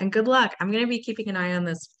 Yeah, and good luck. I'm going to be keeping an eye on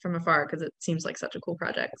this from afar because it seems like such a cool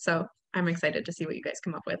project. So I'm excited to see what you guys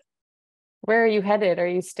come up with. Where are you headed? Are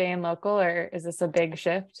you staying local or is this a big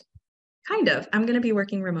shift? Kind of. I'm going to be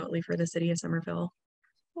working remotely for the city of Somerville.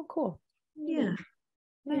 Oh, cool. Yeah.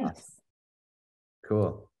 Nice.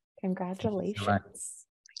 Cool. Congratulations.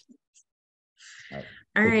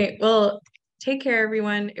 All right. Well, take care,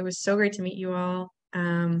 everyone. It was so great to meet you all.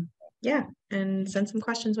 Yeah, and send some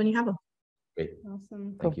questions when you have them. Great.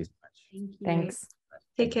 Awesome. Thank you so much. Thank you. Thanks.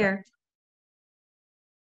 Take care.